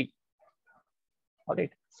be 3. All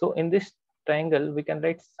right. So in this triangle, we can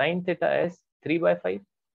write sine theta as 3 by 5,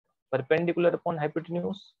 perpendicular upon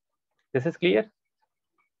hypotenuse. This is clear.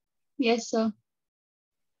 Yes, sir.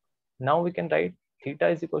 Now we can write theta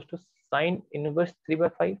is equals to sine inverse 3 by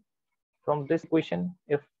 5. From this equation,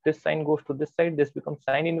 if this sine goes to this side, this becomes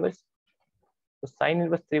sine inverse. So sine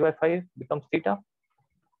inverse 3 by 5 becomes theta,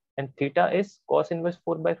 and theta is cos inverse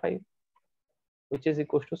 4 by 5, which is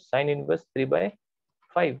equals to sine inverse 3 by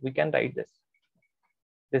 5. We can write this.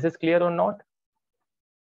 This is clear or not?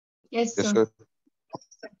 Yes, Yes, sir. sir.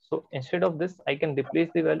 So instead of this, I can replace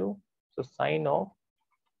the value. So sine of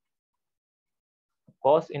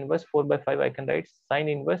cos inverse 4 by 5, I can write sine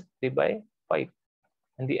inverse 3 by 5.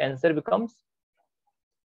 And the answer becomes,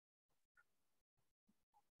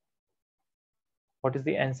 what is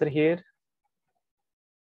the answer here?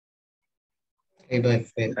 3 by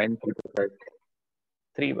 5. 9.5.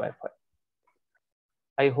 3 by 5.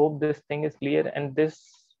 I hope this thing is clear, and this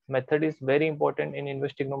method is very important in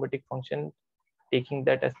inverse trigonometric function, taking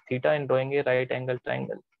that as theta and drawing a right angle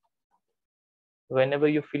triangle. Whenever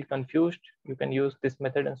you feel confused, you can use this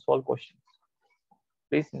method and solve questions.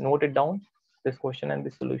 Please note it down, this question and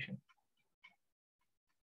the solution.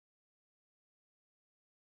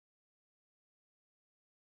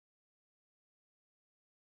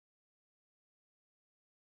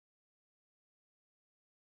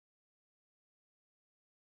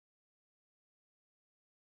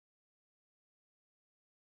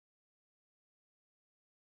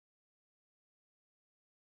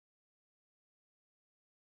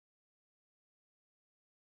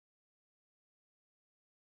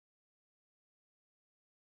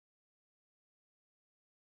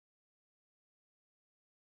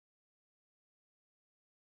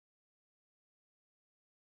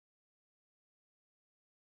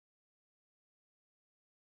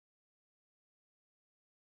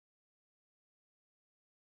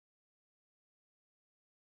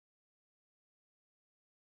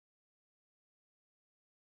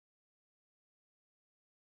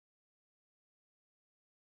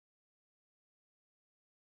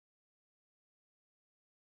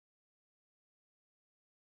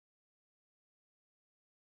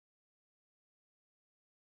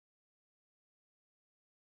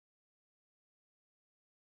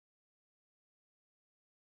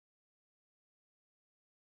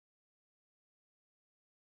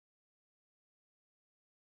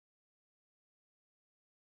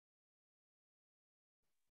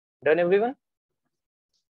 Done, everyone?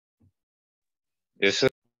 Yes, sir.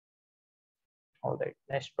 All right,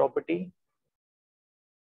 next property.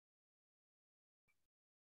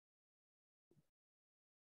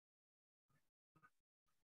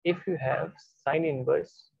 If you have sine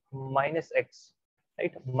inverse minus x,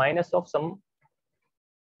 right, minus of some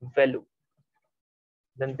value,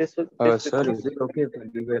 then this will this Sir, becomes is it okay if I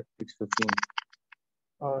leave at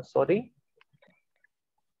 6:15? sorry,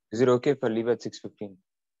 Is it okay if I leave at 6:15?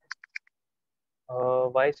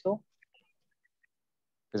 why so?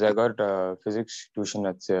 Because I got physics tuition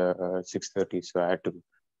at 6:30, so I had to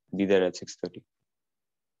be there at 6:30.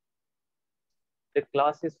 The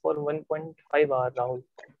class is for 1.5 hour, Rahul.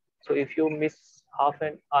 So if you miss half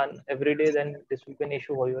an hour every day, then this will be an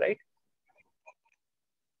issue for you, right?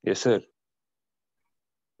 Yes, sir.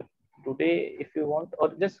 Today, if you want, or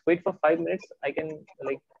just wait for 5 minutes, I can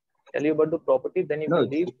like tell you about the property, then you No, can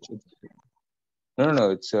leave.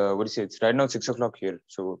 no. It's what do you say? It's right now 6 o'clock here,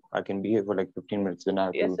 so I can be here for like 15 minutes. Then I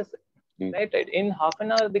have Yes, to yes, leave. right. In half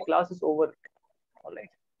an hour, the class is over. All right.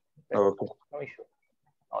 Oh, okay. No issue.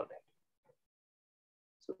 All right.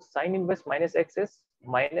 So sine inverse minus x is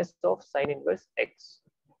minus of sine inverse x.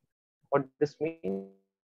 What this means,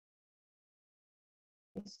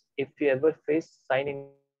 if you ever face sine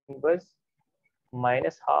inverse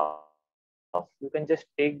minus half, you can just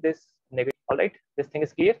take this negative. All right. This thing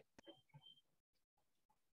is clear.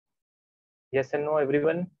 Yes and no,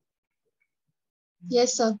 everyone.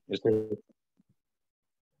 Yes, sir. Yes, sir.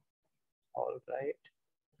 All right.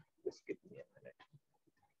 Just give me a minute.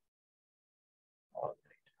 All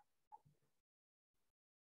right.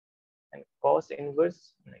 And cos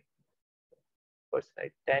inverse, First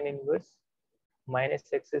write tan inverse minus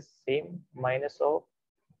x is same minus of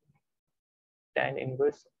tan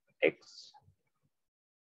inverse x,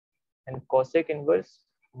 and cosec inverse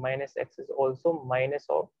minus x is also minus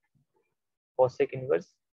of cosec inverse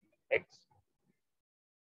x.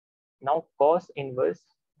 Now cos inverse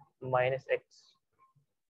minus x.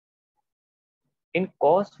 In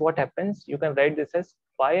cos, what happens? You can write this as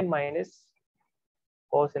pi minus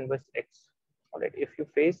cos inverse x. All right. If you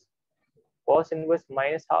face cos inverse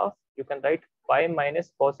minus half, you can write pi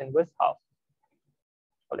minus cos inverse half.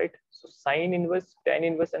 All right. So sine inverse, tan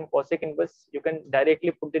inverse, and cosec inverse, you can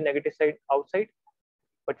directly put the negative side outside.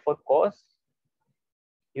 But for cos,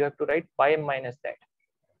 you have to write pi minus that.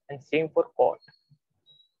 And same for cot.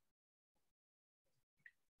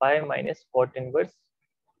 Pi minus cot inverse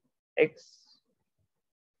x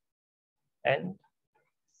and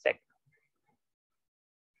sec.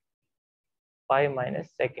 Pi minus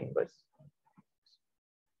sec inverse.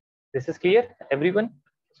 This is clear, everyone?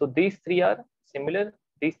 So these three are similar.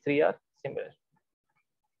 These three are similar.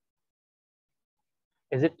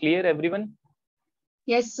 Is it clear, everyone?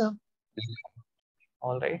 Yes, sir.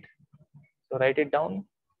 All right. So write it down.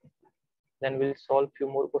 Then we'll solve few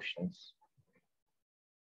more questions.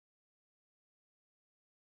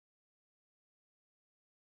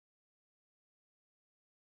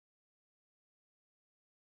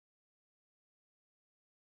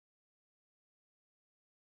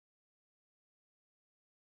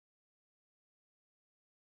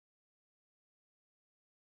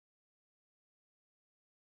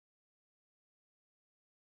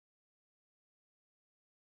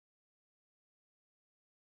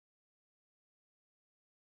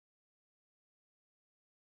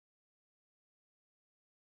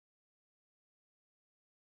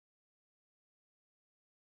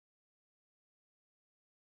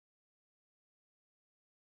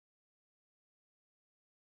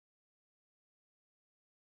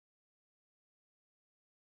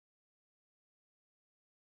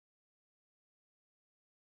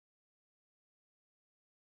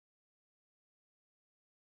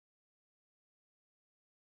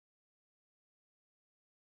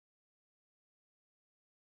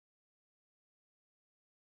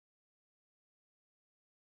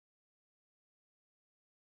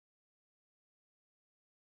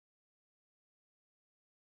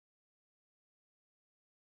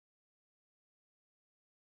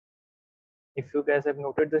 If you guys have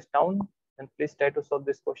noted this down, then please try to solve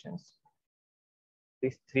these questions.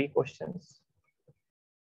 These three questions.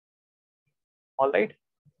 All right.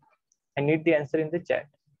 I need the answer in the chat.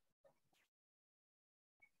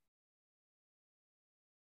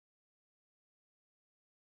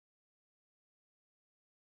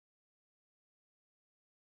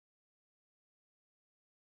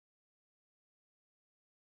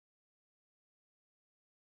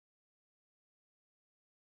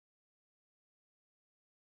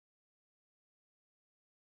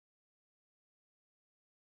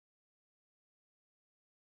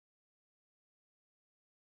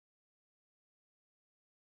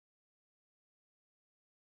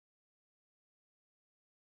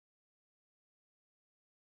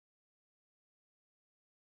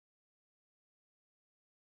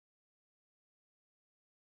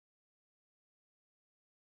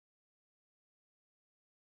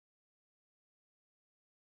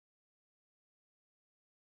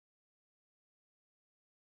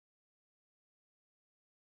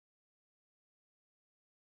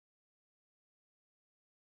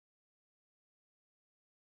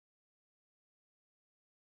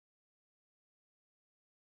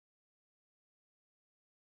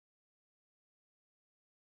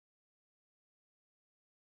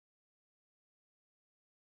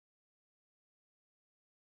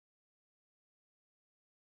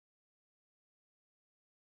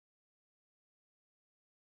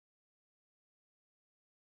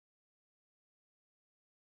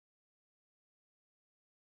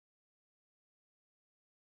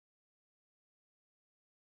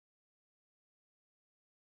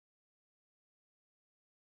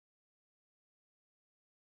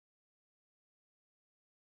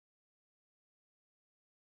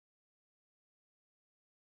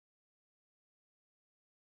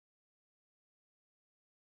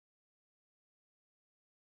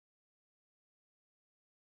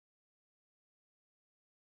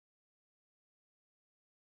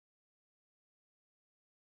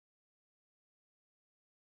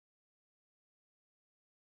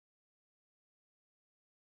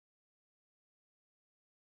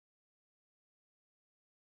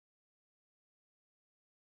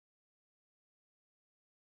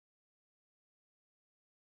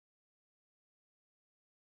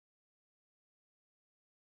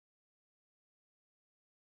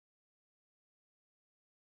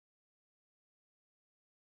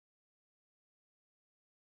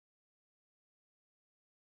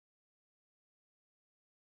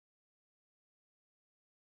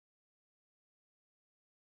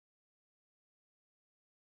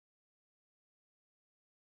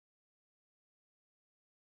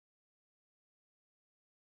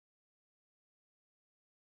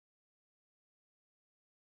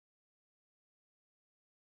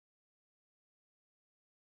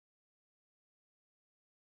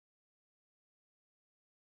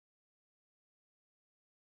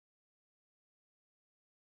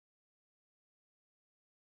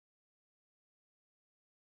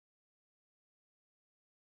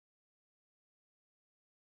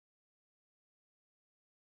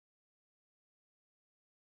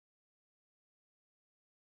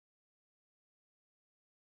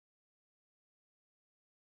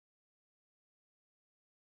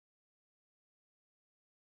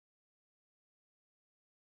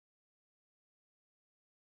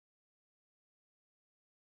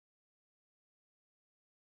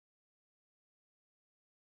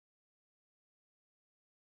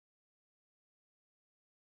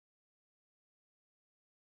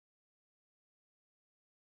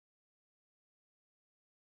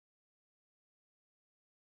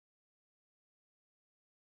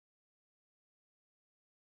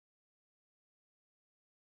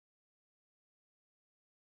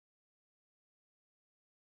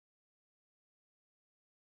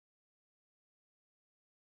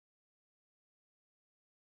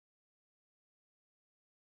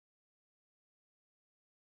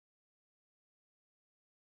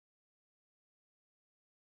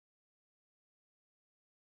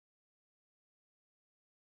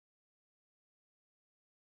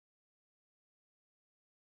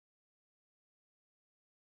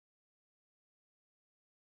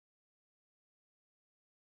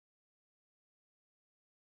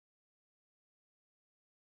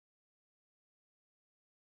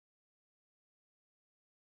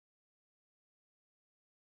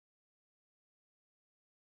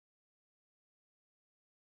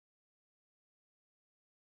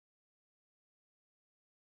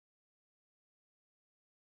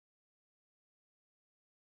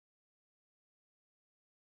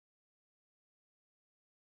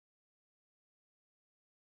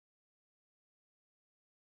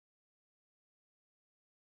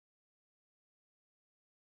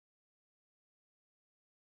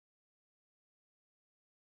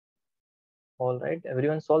 All right,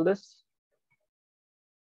 everyone solve this?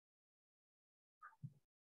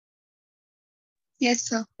 Yes,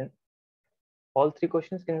 sir. All three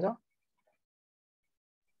questions, Kinza?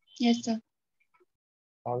 Yes, sir.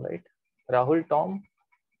 All right. Rahul, Tom?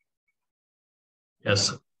 Yes,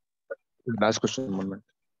 sir. Last question, one minute.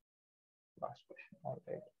 Last question. All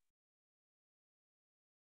right.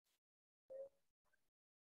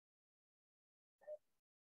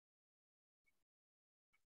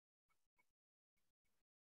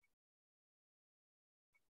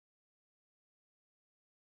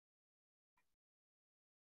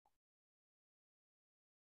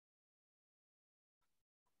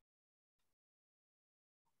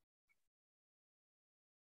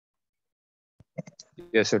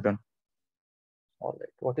 Yes, sir, done. All right.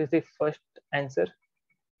 What is the first answer?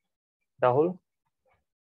 Rahul?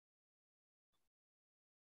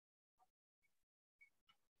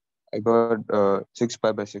 I got 6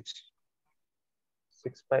 pi by 6.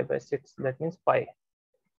 6 pi by 6. That means pi.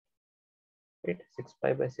 Right? 6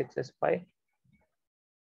 pi by 6 is pi.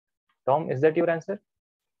 Tom, is that your answer?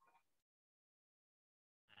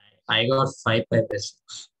 I got 5 pi by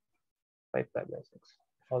 6. 5 pi by 6.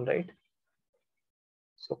 All right.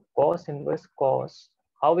 So cos inverse cos.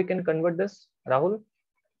 How we can convert this, Rahul?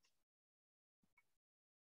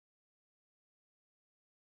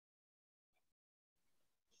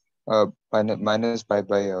 Minus pi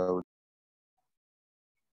by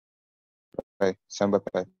pi. 7 by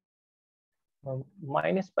pi.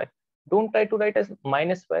 Minus pi. Don't try to write as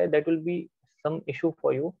minus pi. That will be some issue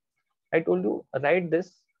for you. I told you write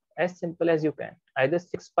this as simple as you can. Either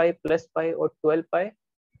 6 pi plus pi or 12 pi.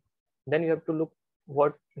 Then you have to look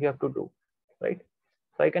what you have to do, right?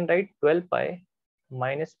 So I can write 12 pi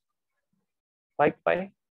minus 5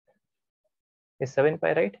 pi is 7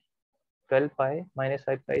 pi, right? 12 pi minus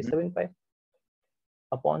 5 pi is 7 pi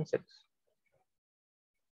upon 6.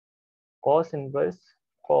 Cos inverse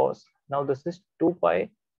cos. Now this is 2 pi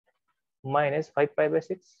minus 5 pi by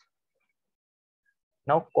 6.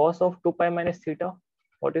 Now cos of 2 pi minus theta.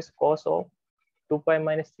 What is cos of 2 pi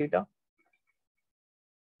minus theta?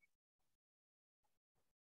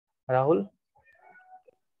 Rahul?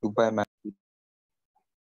 2 pi minus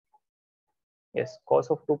Yes, cos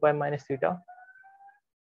of 2 pi minus theta.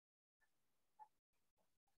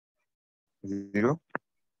 0.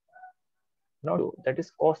 No, that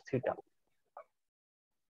is cos theta.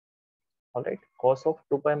 All right, cos of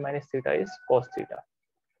 2 pi minus theta is cos theta.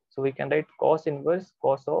 So we can write cos inverse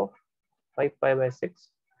cos of 5 pi by 6.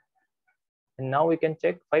 And now we can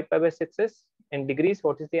check 5 pi by 6 is in degrees.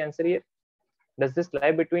 What is the answer here? Does this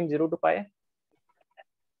lie between 0 to pi?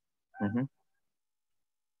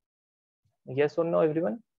 Yes or no,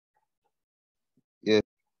 everyone? Yes.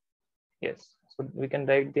 Yes. So we can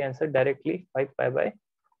write the answer directly 5 pi by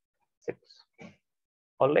 6.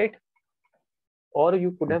 All right. Or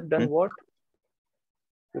you could have done what?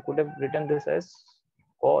 You could have written this as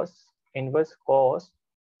cos inverse cos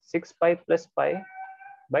 6 pi plus pi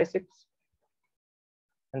by 6.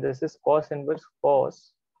 And this is cos inverse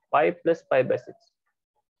cos pi plus pi by 6.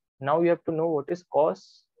 Now you have to know what is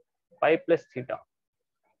cos pi plus theta.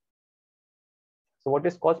 So what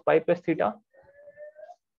is cos pi plus theta?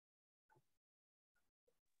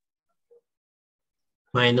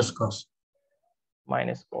 Minus cos.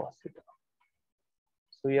 Minus cos theta.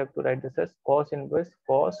 So you have to write this as cos inverse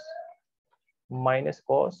cos minus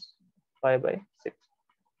cos pi by 6.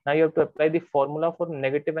 Now you have to apply the formula for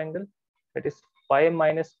negative angle, that is pi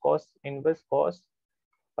minus cos inverse cos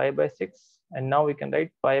pi by 6. And now we can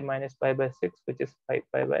write pi minus pi by 6, which is 5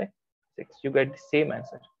 pi by 6. You get the same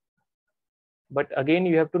answer. But again,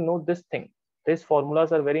 you have to know this thing. These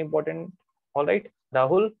formulas are very important. All right,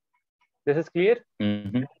 Rahul, this is clear?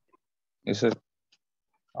 Yes, sir.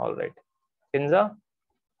 All right. Kinza?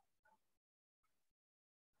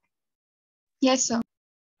 Yes, sir.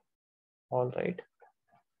 All right.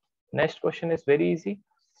 Next question is very easy.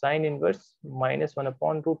 Sine inverse minus 1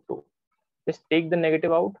 upon root 2. Just take the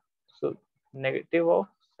negative out. So negative of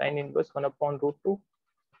sine inverse 1 upon root 2.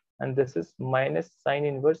 And this is minus sine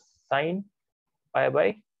inverse sine pi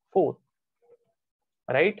by 4.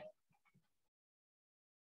 Right?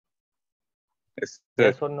 Yes, sir.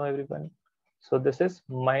 Yes or no, everyone? So this is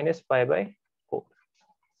minus pi by 4.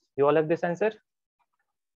 You all have this answer?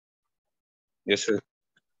 Yes, sir.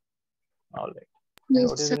 All right. And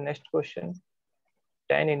what Yes, is sir. the next question?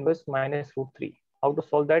 Tan inverse minus root 3. How to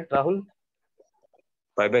solve that, Rahul?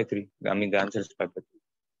 Pi by 3. I mean, the answer is pi by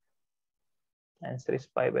 3. Answer is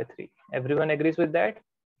pi by 3. Everyone agrees with that?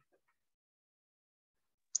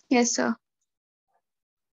 Yes, sir.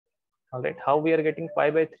 All right. How we are getting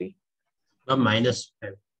pi by 3? No, minus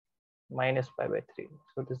 5. minus pi by 3.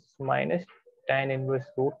 So this is minus tan inverse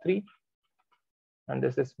root 3, and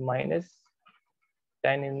this is minus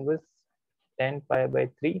tan inverse 10 pi by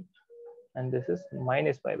 3, and this is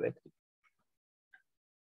minus pi by 3.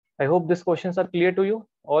 I hope these questions are clear to you,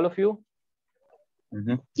 all of you.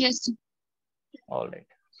 Yes, sir. All right.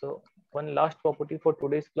 So one last property for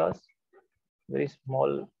today's class, very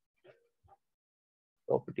small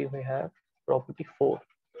property we have, property 4.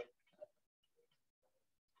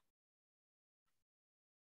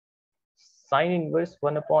 Sine inverse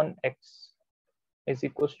 1 upon x is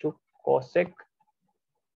equals to cosec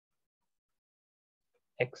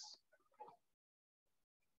x.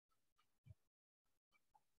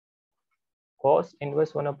 Cos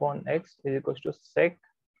inverse 1 upon x is equals to sec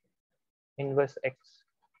inverse x.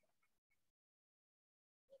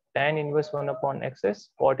 Tan inverse 1 upon x is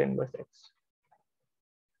cot inverse x.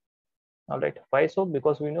 All right. Why so?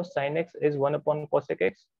 Because we know sin x is 1 upon cosec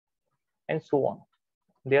x, and so on.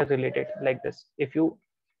 They are related like this. If you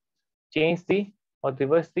change the or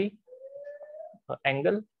reverse the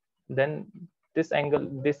angle, then this angle,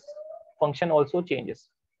 this function also changes.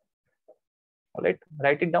 All right.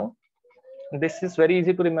 Write it down. This is very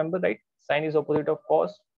easy to remember, right? Sine is opposite of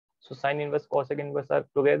cos. So sine inverse, cosec inverse are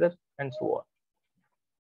together, and so on.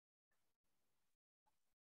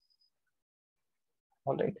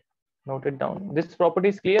 All right. Note it down. This property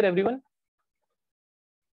is clear, everyone?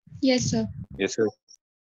 Yes, sir. Yes, sir.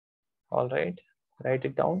 All right. Write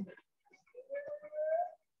it down.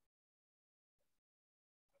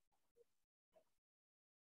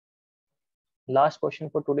 Last question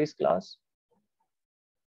for today's class.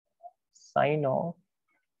 Sine of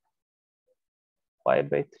pi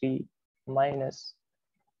by 3 minus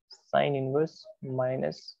sine inverse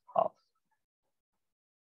minus half.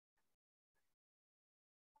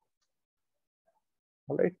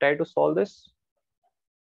 All right, try to solve this.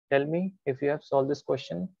 Tell me if you have solved this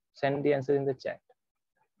question. Send the answer in the chat.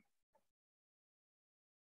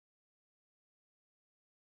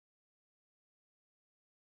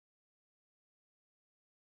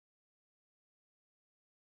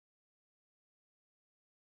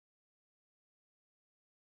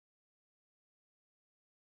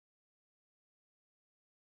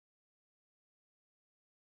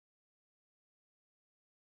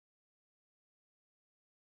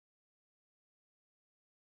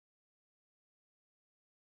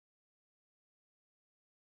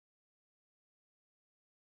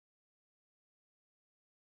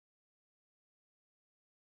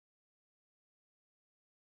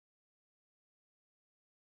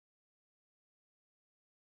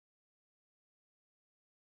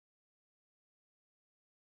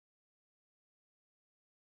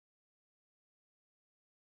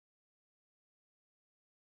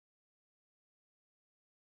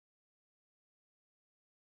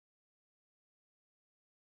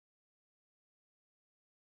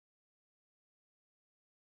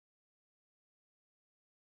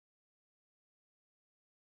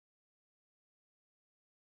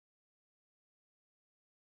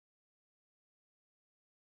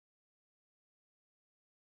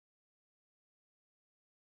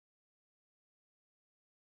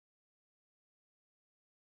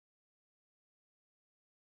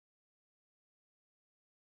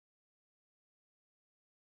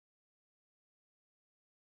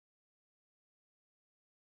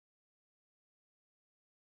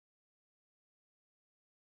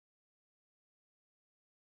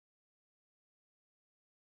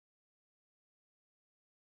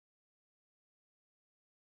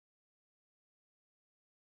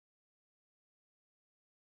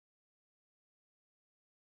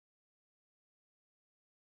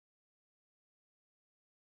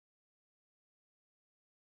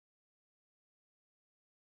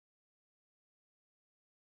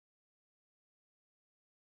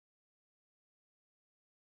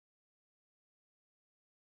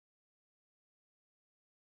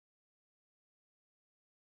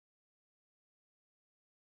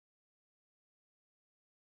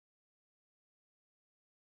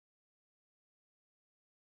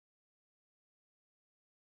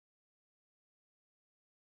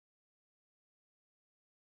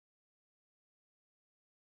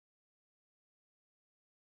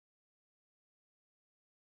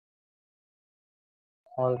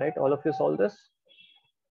 All right, all of you solve this.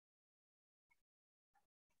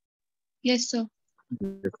 Yes, sir.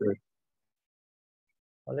 Yes, sir.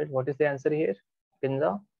 All right, what is the answer here?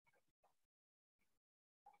 Pinza,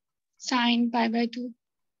 Sine pi by 2.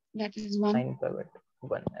 That is 1. sine pi by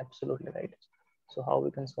 1. Absolutely right. So how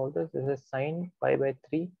we can solve this? This is sine pi by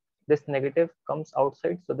 3. This negative comes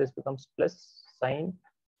outside, so this becomes plus sine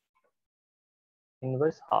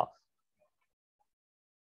inverse half.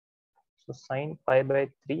 So sine pi by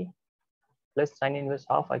 3 plus sine inverse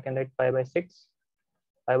half, I can write pi by 6.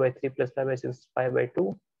 Pi by 3 plus pi by 6 is pi by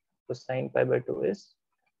 2. So sine pi by 2 is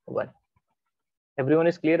 1. Everyone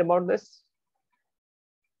is clear about this?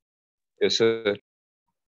 Yes, sir.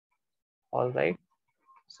 All right.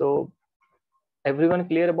 So everyone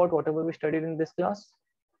clear about whatever we studied in this class?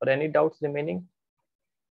 Or any doubts remaining?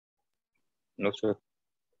 No, sir.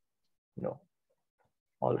 No.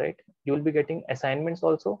 All right. You will be getting assignments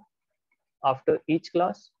also after each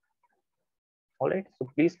class. All right. So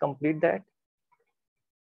please complete that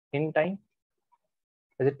in time.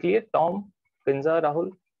 Is it clear? Tom, Pinza,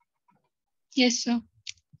 Rahul? Yes, sir.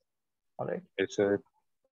 All right. Yes, sir.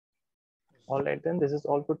 All right, then this is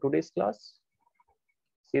all for today's class.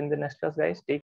 See you in the next class, guys. Take